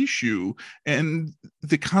becomes an issue, and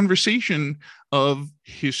the conversation of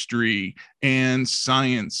history and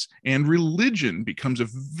science and religion becomes a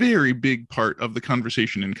very big part of the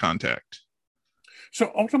conversation in Contact.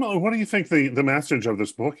 So ultimately, what do you think the message of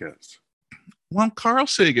this book is? Well, Carl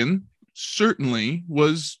Sagan certainly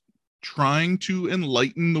was trying to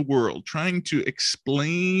enlighten the world, trying to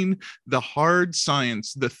explain the hard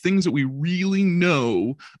science, the things that we really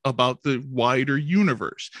know about the wider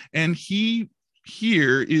universe. And he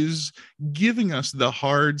here is giving us the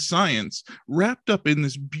hard science wrapped up in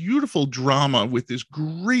this beautiful drama with this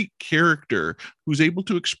great character who's able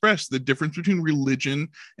to express the difference between religion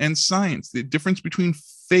and science, the difference between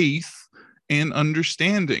faith and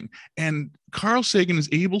understanding. And Carl Sagan is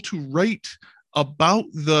able to write about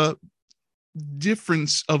the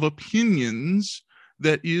difference of opinions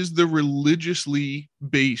that is the religiously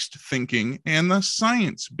based thinking and the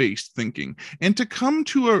science-based thinking, and to come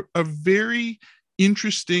to a very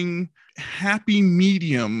interesting, happy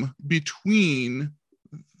medium between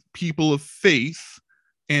people of faith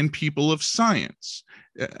and people of science.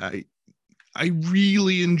 I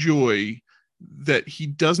really enjoy that he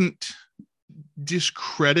doesn't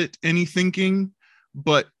discredit any thinking,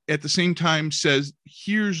 but at the same time says,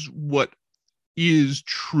 here's what is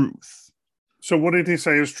truth. So what did he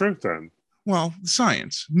say is truth then? Well,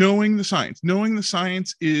 science, knowing the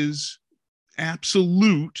science is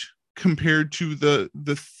absolute compared to the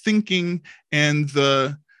thinking and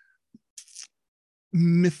the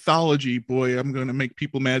mythology. Boy, I'm going to make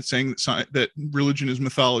people mad saying that religion is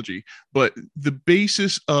mythology, but the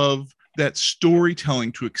basis of that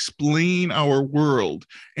storytelling to explain our world,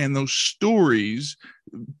 and those stories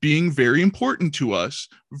being very important to us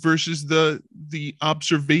versus the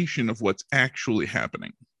observation of what's actually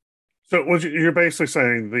happening. So what you're basically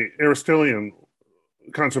saying, the Aristotelian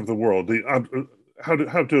concept of the world, how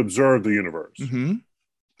to observe the universe. Mm-hmm.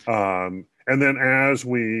 And then as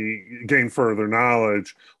we gain further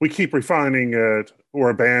knowledge, we keep refining it or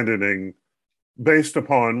abandoning based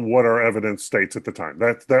upon what our evidence states at the time.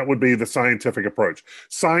 That would be the scientific approach.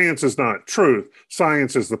 Science is not truth.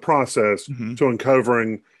 Science is the process to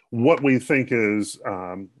uncovering what we think is,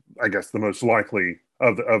 I guess, the most likely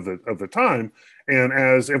of the time. And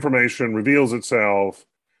as information reveals itself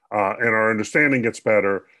and our understanding gets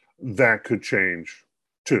better, that could change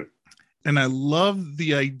too. And I love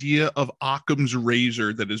the idea of Occam's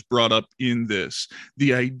razor that is brought up in this.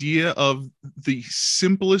 The idea of the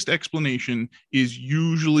simplest explanation is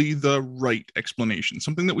usually the right explanation.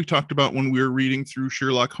 Something that we talked about when we were reading through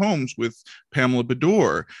Sherlock Holmes with Pamela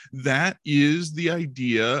Bedore. That is the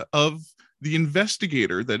idea of the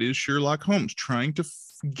investigator that is Sherlock Holmes, trying to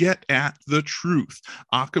get at the truth.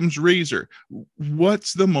 Occam's razor.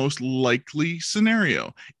 What's the most likely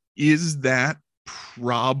scenario? Is that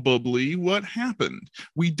probably what happened?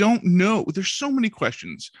 We don't know. There's so many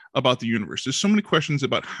questions about the universe. There's so many questions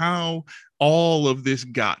about how all of this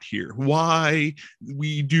got here, why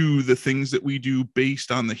we do the things that we do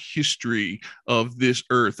based on the history of this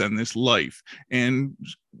earth and this life. And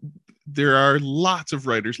there are lots of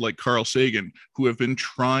writers like Carl Sagan who have been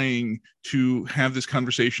trying to have this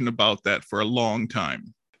conversation about that for a long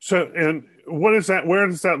time. So, and what is that? Where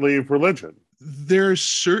does that leave religion? There's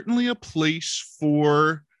certainly a place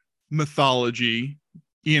for mythology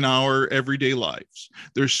in our everyday lives.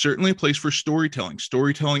 There's certainly a place for storytelling.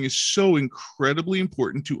 Storytelling is so incredibly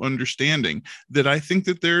important to understanding that I think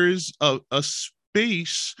that there is a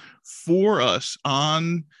space for us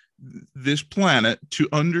on this planet to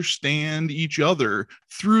understand each other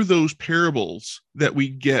through those parables that we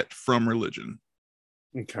get from religion.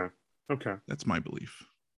 Okay. That's my belief.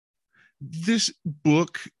 This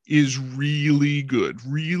book is really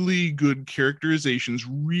good characterizations,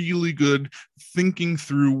 really good thinking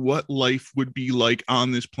through what life would be like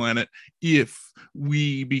on this planet if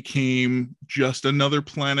we became just another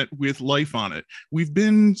planet with life on it. We've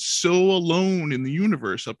been so alone in the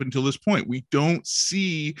universe up until this point. We don't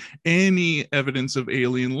see any evidence of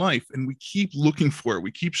alien life, and we keep looking for it.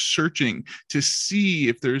 We keep searching to see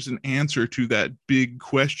if there's an answer to that big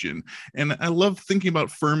question. And I love thinking about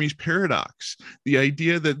Fermi's paradox, the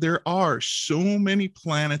idea that there are so many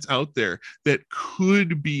planets out there that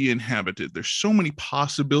could be inhabited. There's so many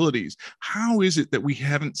possibilities. How is it that we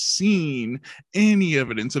haven't seen any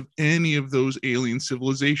evidence of any of those alien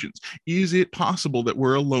civilizations? Is it possible that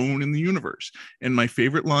we're alone in the universe? And my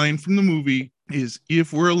favorite line from the movie is,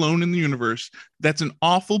 if we're alone in the universe, that's an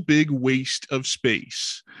awful big waste of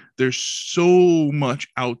space. There's so much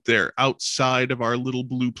out there outside of our little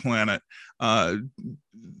blue planet.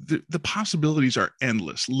 The possibilities are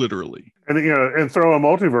endless, literally. And and throw a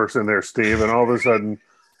multiverse in there, Steve, and all of a sudden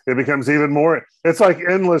it becomes even more. It's like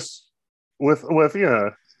endless with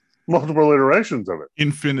multiple iterations of it.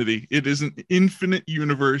 Infinity. It is an infinite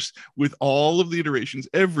universe with all of the iterations.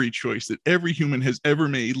 Every choice that every human has ever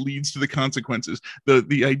made leads to the consequences.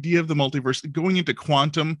 The idea of the multiverse going into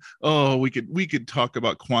quantum. Oh, we could talk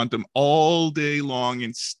about quantum all day long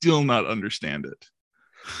and still not understand it.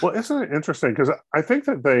 Well, isn't it interesting? Because I think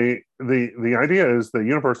that the idea is the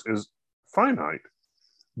universe is finite,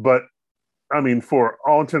 but I mean, for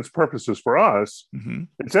all intents and purposes, for us,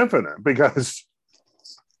 it's infinite, because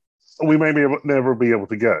we may never be able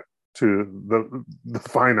to get to the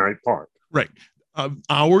finite part. Right.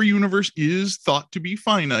 Our universe is thought to be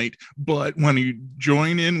finite, but when you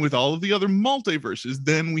join in with all of the other multiverses,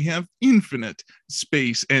 then we have infinite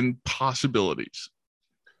space and possibilities.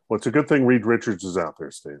 Well, it's a good thing Reed Richards is out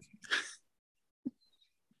there, Steve.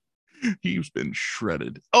 He's been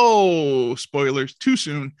shredded. Oh, spoilers, too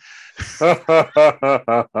soon.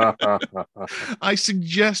 I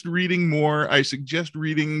suggest reading more. I suggest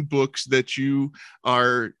reading books that you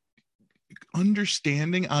are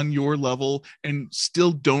understanding on your level and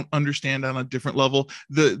still don't understand on a different level.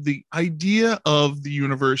 The idea of the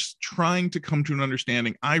universe trying to come to an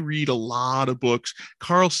understanding. I read a lot of books.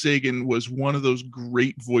 Carl Sagan was one of those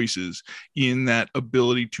great voices in that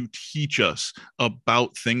ability to teach us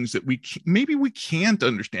about things that maybe we can't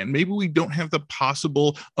understand. Maybe we don't have the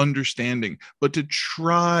possible understanding, but to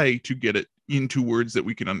try to get it into words that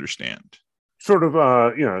we can understand. Sort of,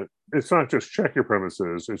 it's not just check your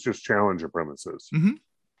premises, it's just challenge your premises.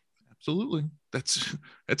 Absolutely. That's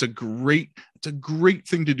a great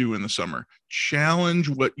thing to do in the summer. Challenge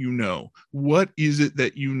what you know. What is it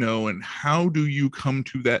that you know, and how do you come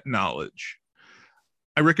to that knowledge?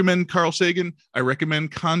 I recommend Carl Sagan. I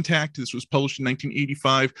recommend Contact. This was published in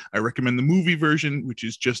 1985. I recommend the movie version, which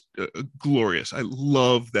is just glorious. I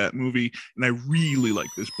love that movie, and I really like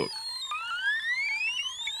this book.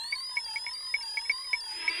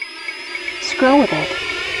 Scroll with it.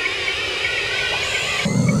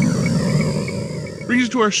 Brings us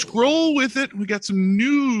to our scroll with it. We got some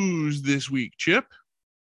news this week, Chip.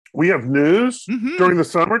 We have news during the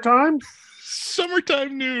summertime?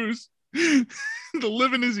 Summertime news. The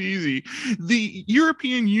living is easy. The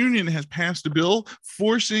European Union has passed a bill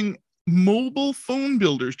forcing mobile phone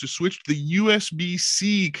builders to switch to the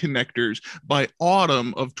USB-C connectors by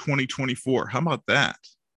autumn of 2024. How about that?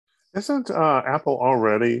 Isn't Apple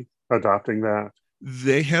already adopting that?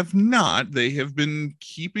 They have not. They have been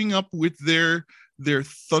keeping up with their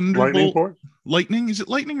Thunderbolt. Lightning port? Lightning? Is it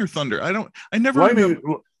Lightning or Thunder? I never Lightning.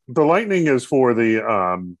 remember. The Lightning is for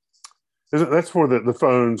the that's for the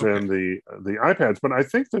phones Okay. and the iPads, but I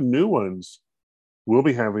think the new ones will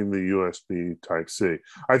be having the USB Type-C.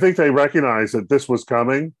 I think they recognized that this was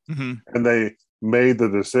coming, and they made the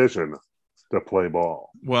decision to play ball.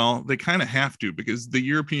 Well, they kind of have to, because the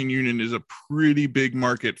European Union is a pretty big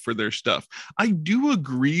market for their stuff. I do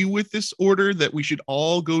agree with this order that we should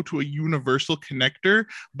all go to a universal connector,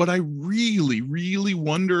 but I really, really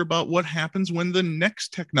wonder about what happens when the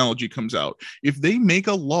next technology comes out. If they make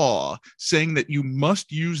a law saying that you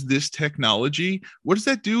must use this technology, what does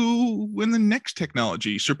that do when the next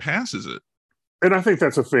technology surpasses it? And I think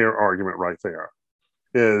that's a fair argument right there,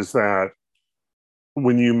 is that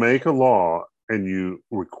when you make a law and you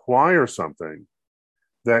require something,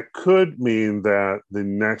 that could mean that the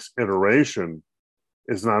next iteration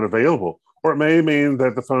is not available. Or it may mean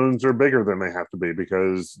that the phones are bigger than they have to be,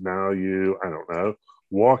 because now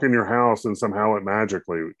walk in your house and somehow it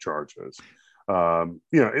magically charges.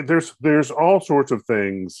 There's all sorts of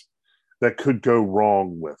things that could go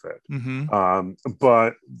wrong with it.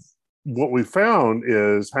 But what we found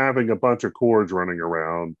is having a bunch of cords running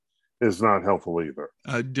around is not helpful either.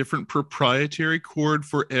 A different proprietary cord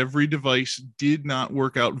for every device did not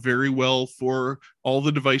work out very well for all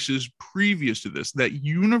the devices previous to this. That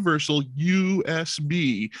universal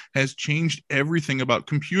USB has changed everything about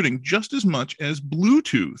computing just as much as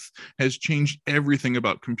Bluetooth has changed everything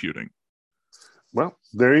about computing. Well,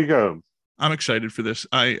 there you go. I'm excited for this.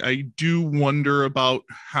 I do wonder about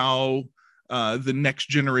how the next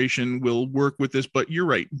generation will work with this, but you're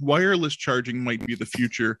right. Wireless charging might be the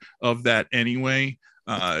future of that anyway.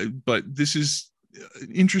 But this is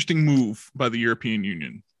an interesting move by the European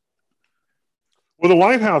Union. Well, the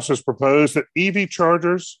White House has proposed that EV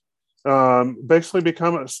chargers basically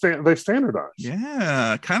become they standardize.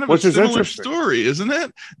 Yeah, kind of which a similar story, isn't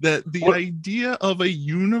it? That the idea of a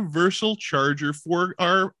universal charger for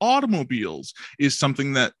our automobiles is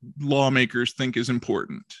something that lawmakers think is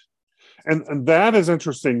important. And that is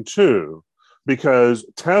interesting too, because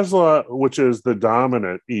Tesla, which is the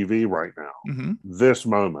dominant EV right now, this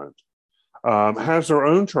moment, has their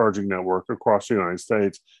own charging network across the United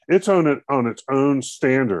States. It's on its own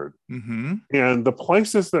standard. And the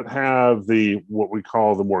places that have what we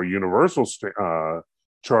call the more universal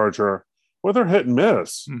charger, well, they're hit and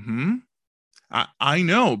miss. I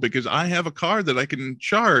know, because I have a car that I can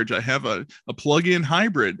charge. I have a plug-in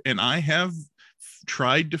hybrid, and I have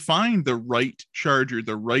tried to find the right charger,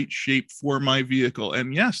 the right shape for my vehicle.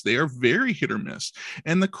 And yes, they are very hit or miss.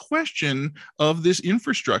 And the question of this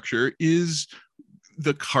infrastructure is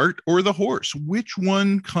the cart or the horse. Which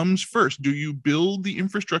one comes first? Do you build the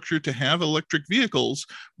infrastructure to have electric vehicles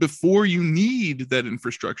before you need that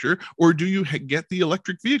infrastructure? Or do you get the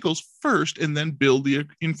electric vehicles first and then build the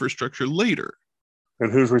infrastructure later?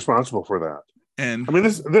 And who's responsible for that? And I mean,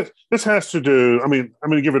 this has to do. I mean, I'm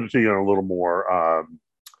going to give it to you in a little more,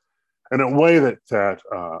 in a way that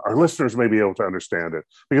our listeners may be able to understand it.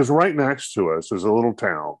 Because right next to us is a little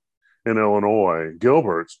town in Illinois,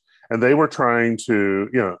 Gilbert's, and they were trying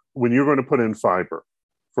to, when you're going to put in fiber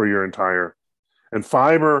for your entire, and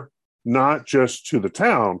fiber not just to the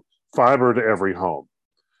town, fiber to every home.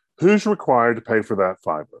 Who's required to pay for that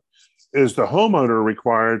fiber? Is the homeowner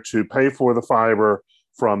required to pay for the fiber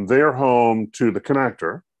from their home to the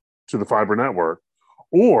connector, to the fiber network,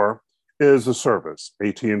 or is the service,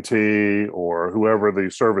 AT&T or whoever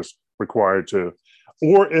the service required to,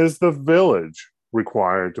 or is the village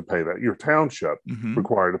required to pay that, your township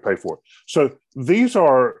required to pay for it? So these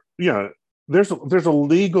are, there's a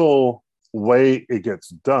legal way it gets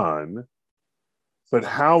done, but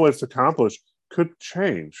how it's accomplished could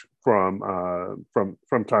change from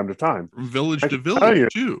time to time. From village to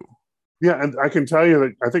village, too. Yeah, and I can tell you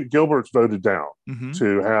that I think Gilbert's voted down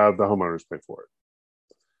to have the homeowners pay for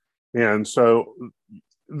it. And so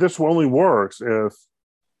this only works if,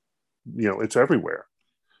 it's everywhere.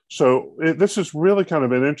 So this is really kind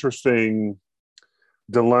of an interesting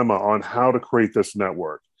dilemma on how to create this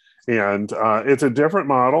network. And it's a different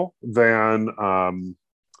model than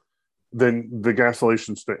the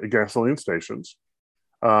gasoline stations.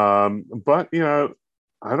 But,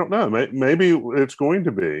 I don't know. Maybe it's going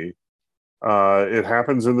to be. It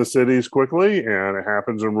happens in the cities quickly, and it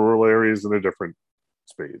happens in rural areas at a different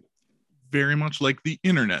speed. Very much like the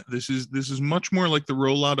internet. This is much more like the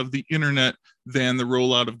rollout of the internet than the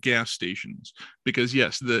rollout of gas stations. Because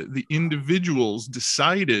yes, the individuals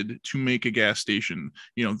decided to make a gas station,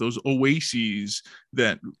 those oases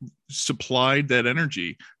that supplied that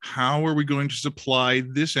energy. How are we going to supply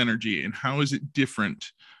this energy, and how is it different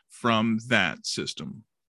from that system?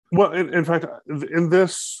 Well, in fact, in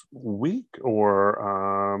this week,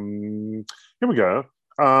 or here we go.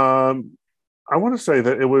 I want to say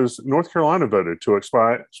that it was North Carolina voted to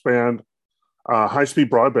expand high-speed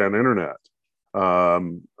broadband internet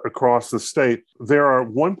across the state. There are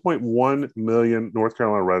 1.1 million North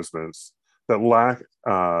Carolina residents that lack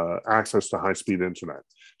access to high-speed internet.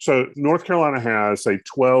 So North Carolina has, say,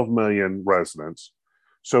 12 million residents.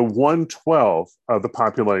 So 1/12 of the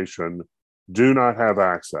population do not have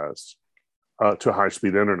access to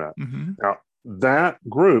high-speed internet. Now, that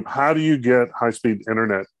group, how do you get high-speed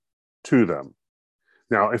internet to them?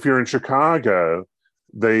 Now, if you're in Chicago,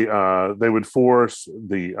 they would force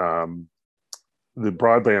the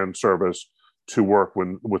broadband service to work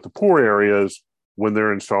with the poor areas when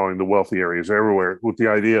they're installing the wealthy areas everywhere, with the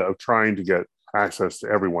idea of trying to get access to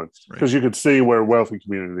everyone. Because you could see where wealthy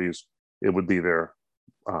communities, it would be there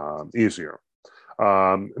easier.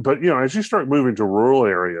 But as you start moving to rural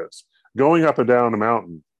areas, going up and down a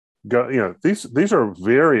mountain, these are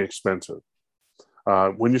very expensive.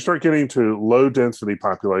 When you start getting to low density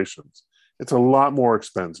populations, it's a lot more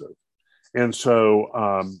expensive. And so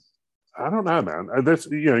I don't know, man.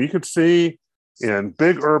 You could see In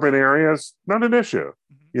big urban areas, not an issue.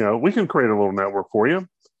 We can create a little network for you,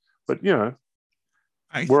 but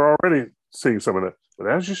we're already seeing some of that. But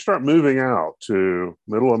as you start moving out to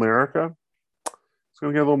middle America, it's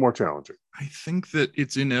going to get a little more challenging. I think that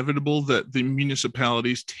it's inevitable that the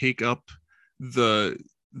municipalities take up the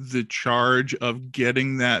charge of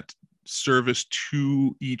getting that service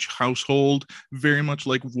to each household, very much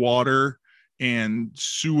like water and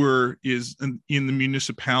sewer is in the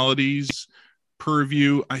municipalities'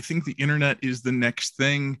 purview. I think the internet is the next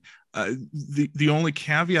thing. The only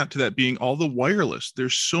caveat to that being all the wireless.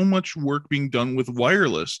 There's so much work being done with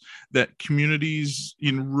wireless that communities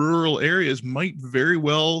in rural areas might very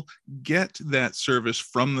well get that service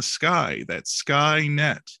from the sky, that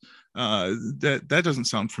Skynet. That doesn't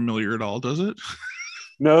sound familiar at all, does it?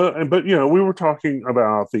 No, but we were talking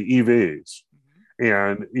about the EVs,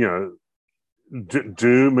 and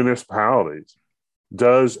do municipalities,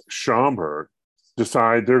 does Schaumburg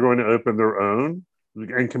decide they're going to open their own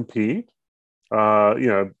and compete?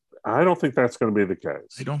 I don't think that's going to be the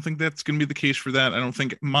case. I don't think that's going to be the case for that. I don't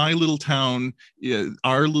think my little town,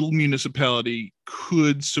 our little municipality,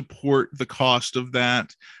 could support the cost of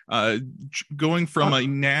that. Going from a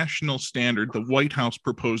national standard, the White House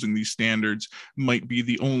proposing these standards might be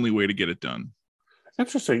the only way to get it done.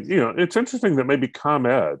 Interesting. It's interesting that maybe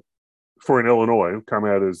ComEd, for in Illinois,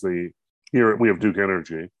 ComEd is here we have Duke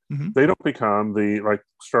Energy. Mm-hmm. They don't become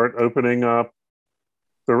start opening up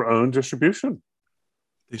their own distribution.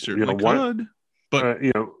 They certainly could, but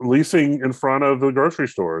leasing in front of the grocery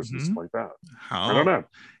stores and stuff like that. I don't know.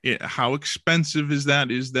 How expensive is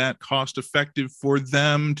that? Is that cost effective for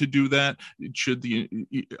them to do that?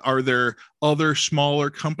 Are there other smaller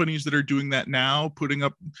companies that are doing that now, putting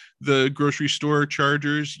up the grocery store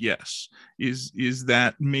chargers? Yes. Is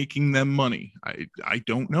that making them money? I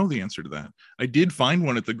don't know the answer to that. I did find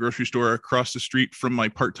one at the grocery store across the street from my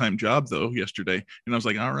part-time job though yesterday, and I was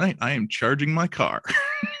like, all right, I am charging my car.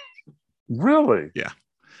 Really? Yeah.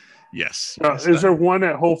 Yes. Is there one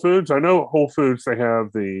at Whole Foods? I know Whole Foods, they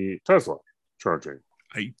have the Tesla charging.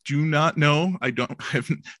 I do not know. I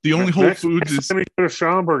haven't. The only Whole Foods is to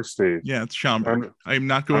Schaumburg, Steve. Yeah, it's Schaumburg. I'm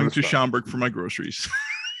not going to Schaumburg for my groceries.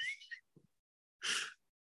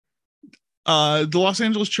 The Los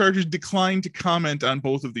Angeles Chargers declined to comment on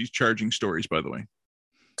both of these charging stories, by the way.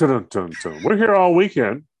 Dun, dun, dun. We're here all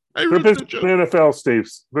weekend. They're busy in NFL, Steve.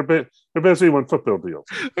 They're busy with football deals.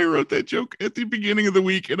 I wrote that joke at the beginning of the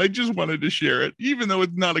week, and I just wanted to share it, even though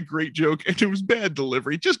it's not a great joke and it was bad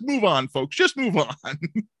delivery. Just move on, folks. Just move on.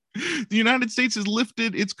 The United States has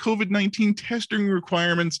lifted its COVID-19 testing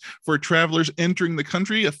requirements for travelers entering the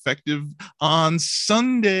country effective on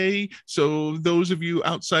Sunday. So those of you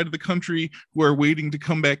outside of the country who are waiting to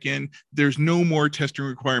come back in, there's no more testing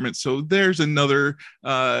requirements. So there's another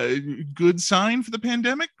good sign for the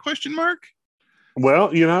pandemic, ? Well,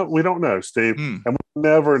 we don't know, Steve, and we'll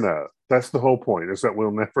never know. That's the whole point, is that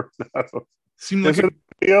we'll never know. Is it a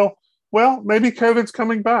deal? Well, maybe COVID's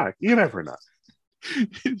coming back. You never know.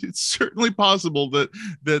 It's certainly possible that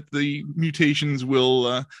the mutations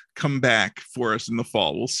will come back for us in the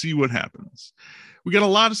fall. We'll see what happens. We got a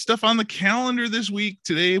lot of stuff on the calendar this week.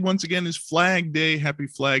 Today, once again, is Flag Day. Happy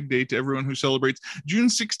Flag Day to everyone who celebrates. June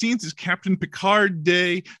 16th is Captain Picard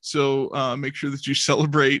Day. So make sure that you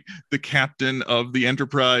celebrate the captain of the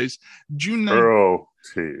Enterprise. June 9th. Earl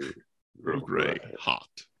T. Earl Grey. Hot.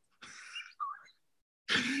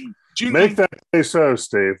 Make that day so,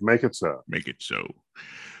 Steve. Make it so. Make it so.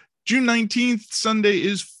 June 19th, Sunday,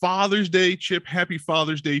 is Father's Day. Chip, happy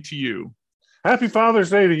Father's Day to you. Happy Father's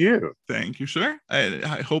Day to you. Thank you, sir.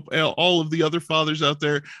 I hope all of the other fathers out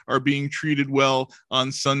there are being treated well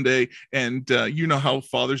on Sunday. And you know how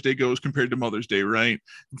Father's Day goes compared to Mother's Day, right?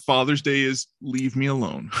 Father's Day is leave me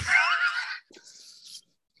alone.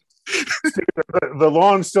 Steve, the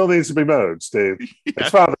lawn still needs to be mowed, Steve. Yeah. It's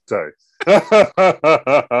Father's Day.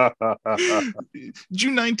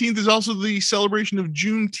 June 19th is also the celebration of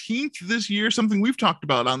Juneteenth this year, something we've talked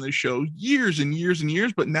about on this show years and years and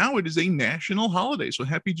years, but now it is a national holiday. So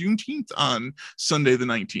happy Juneteenth on Sunday the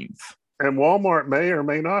 19th. And Walmart may or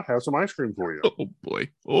may not have some ice cream for you. Oh boy.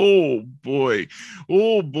 Oh boy.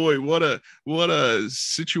 Oh boy. What a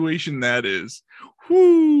situation that is.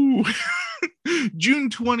 Whoo. June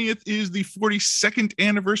 20th is the 42nd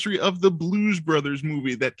anniversary of the Blues Brothers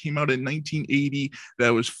movie that came out in 1980.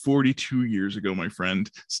 That was 42 years ago, my friend.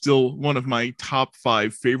 Still one of my top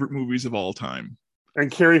 5 favorite movies of all time.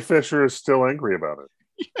 And Carrie Fisher is still angry about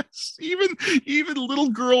it. Yes, even little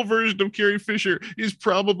girl version of Carrie Fisher is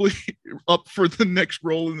probably up for the next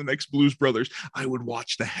role in the next Blues Brothers. I would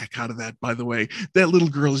watch the heck out of that, by the way. That little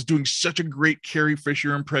girl is doing such a great Carrie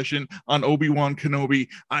Fisher impression on Obi-Wan Kenobi.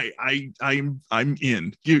 I'm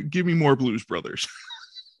in. Give me more Blues Brothers.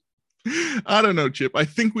 I don't know, Chip. I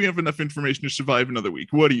think we have enough information to survive another week.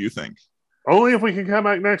 What do you think? Only if we can come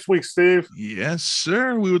back next week, Steve. Yes,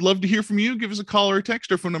 sir. We would love to hear from you. Give us a call or a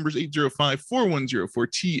text. Our phone number is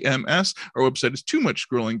 805-410-4TMS. Our website is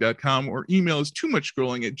toomuchscrolling.com, or email is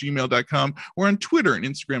toomuchscrolling@gmail.com. We're on Twitter and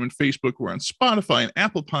Instagram and Facebook. We're on Spotify and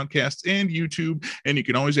Apple Podcasts and YouTube. And you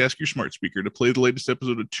can always ask your smart speaker to play the latest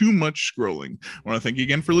episode of Too Much Scrolling. I want to thank you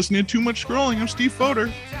again for listening to Too Much Scrolling. I'm Steve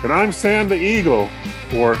Fodor. And I'm Sam the Eagle,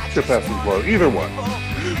 or Chip Hessenflow, either one.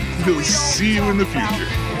 We'll see you in the future.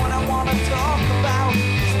 What I want to talk about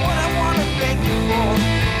is what I want to thank you for.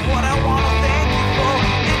 What I want to thank you for.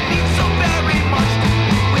 It means so very much to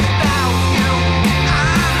me. Without you,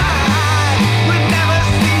 I would never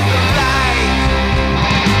see the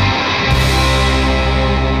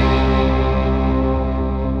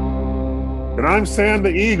light. And I'm Sam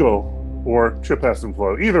the Eagle, or Chip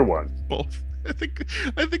Hessenflow, either one. Both. I think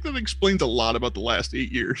that explains a lot about the last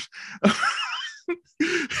 8 years.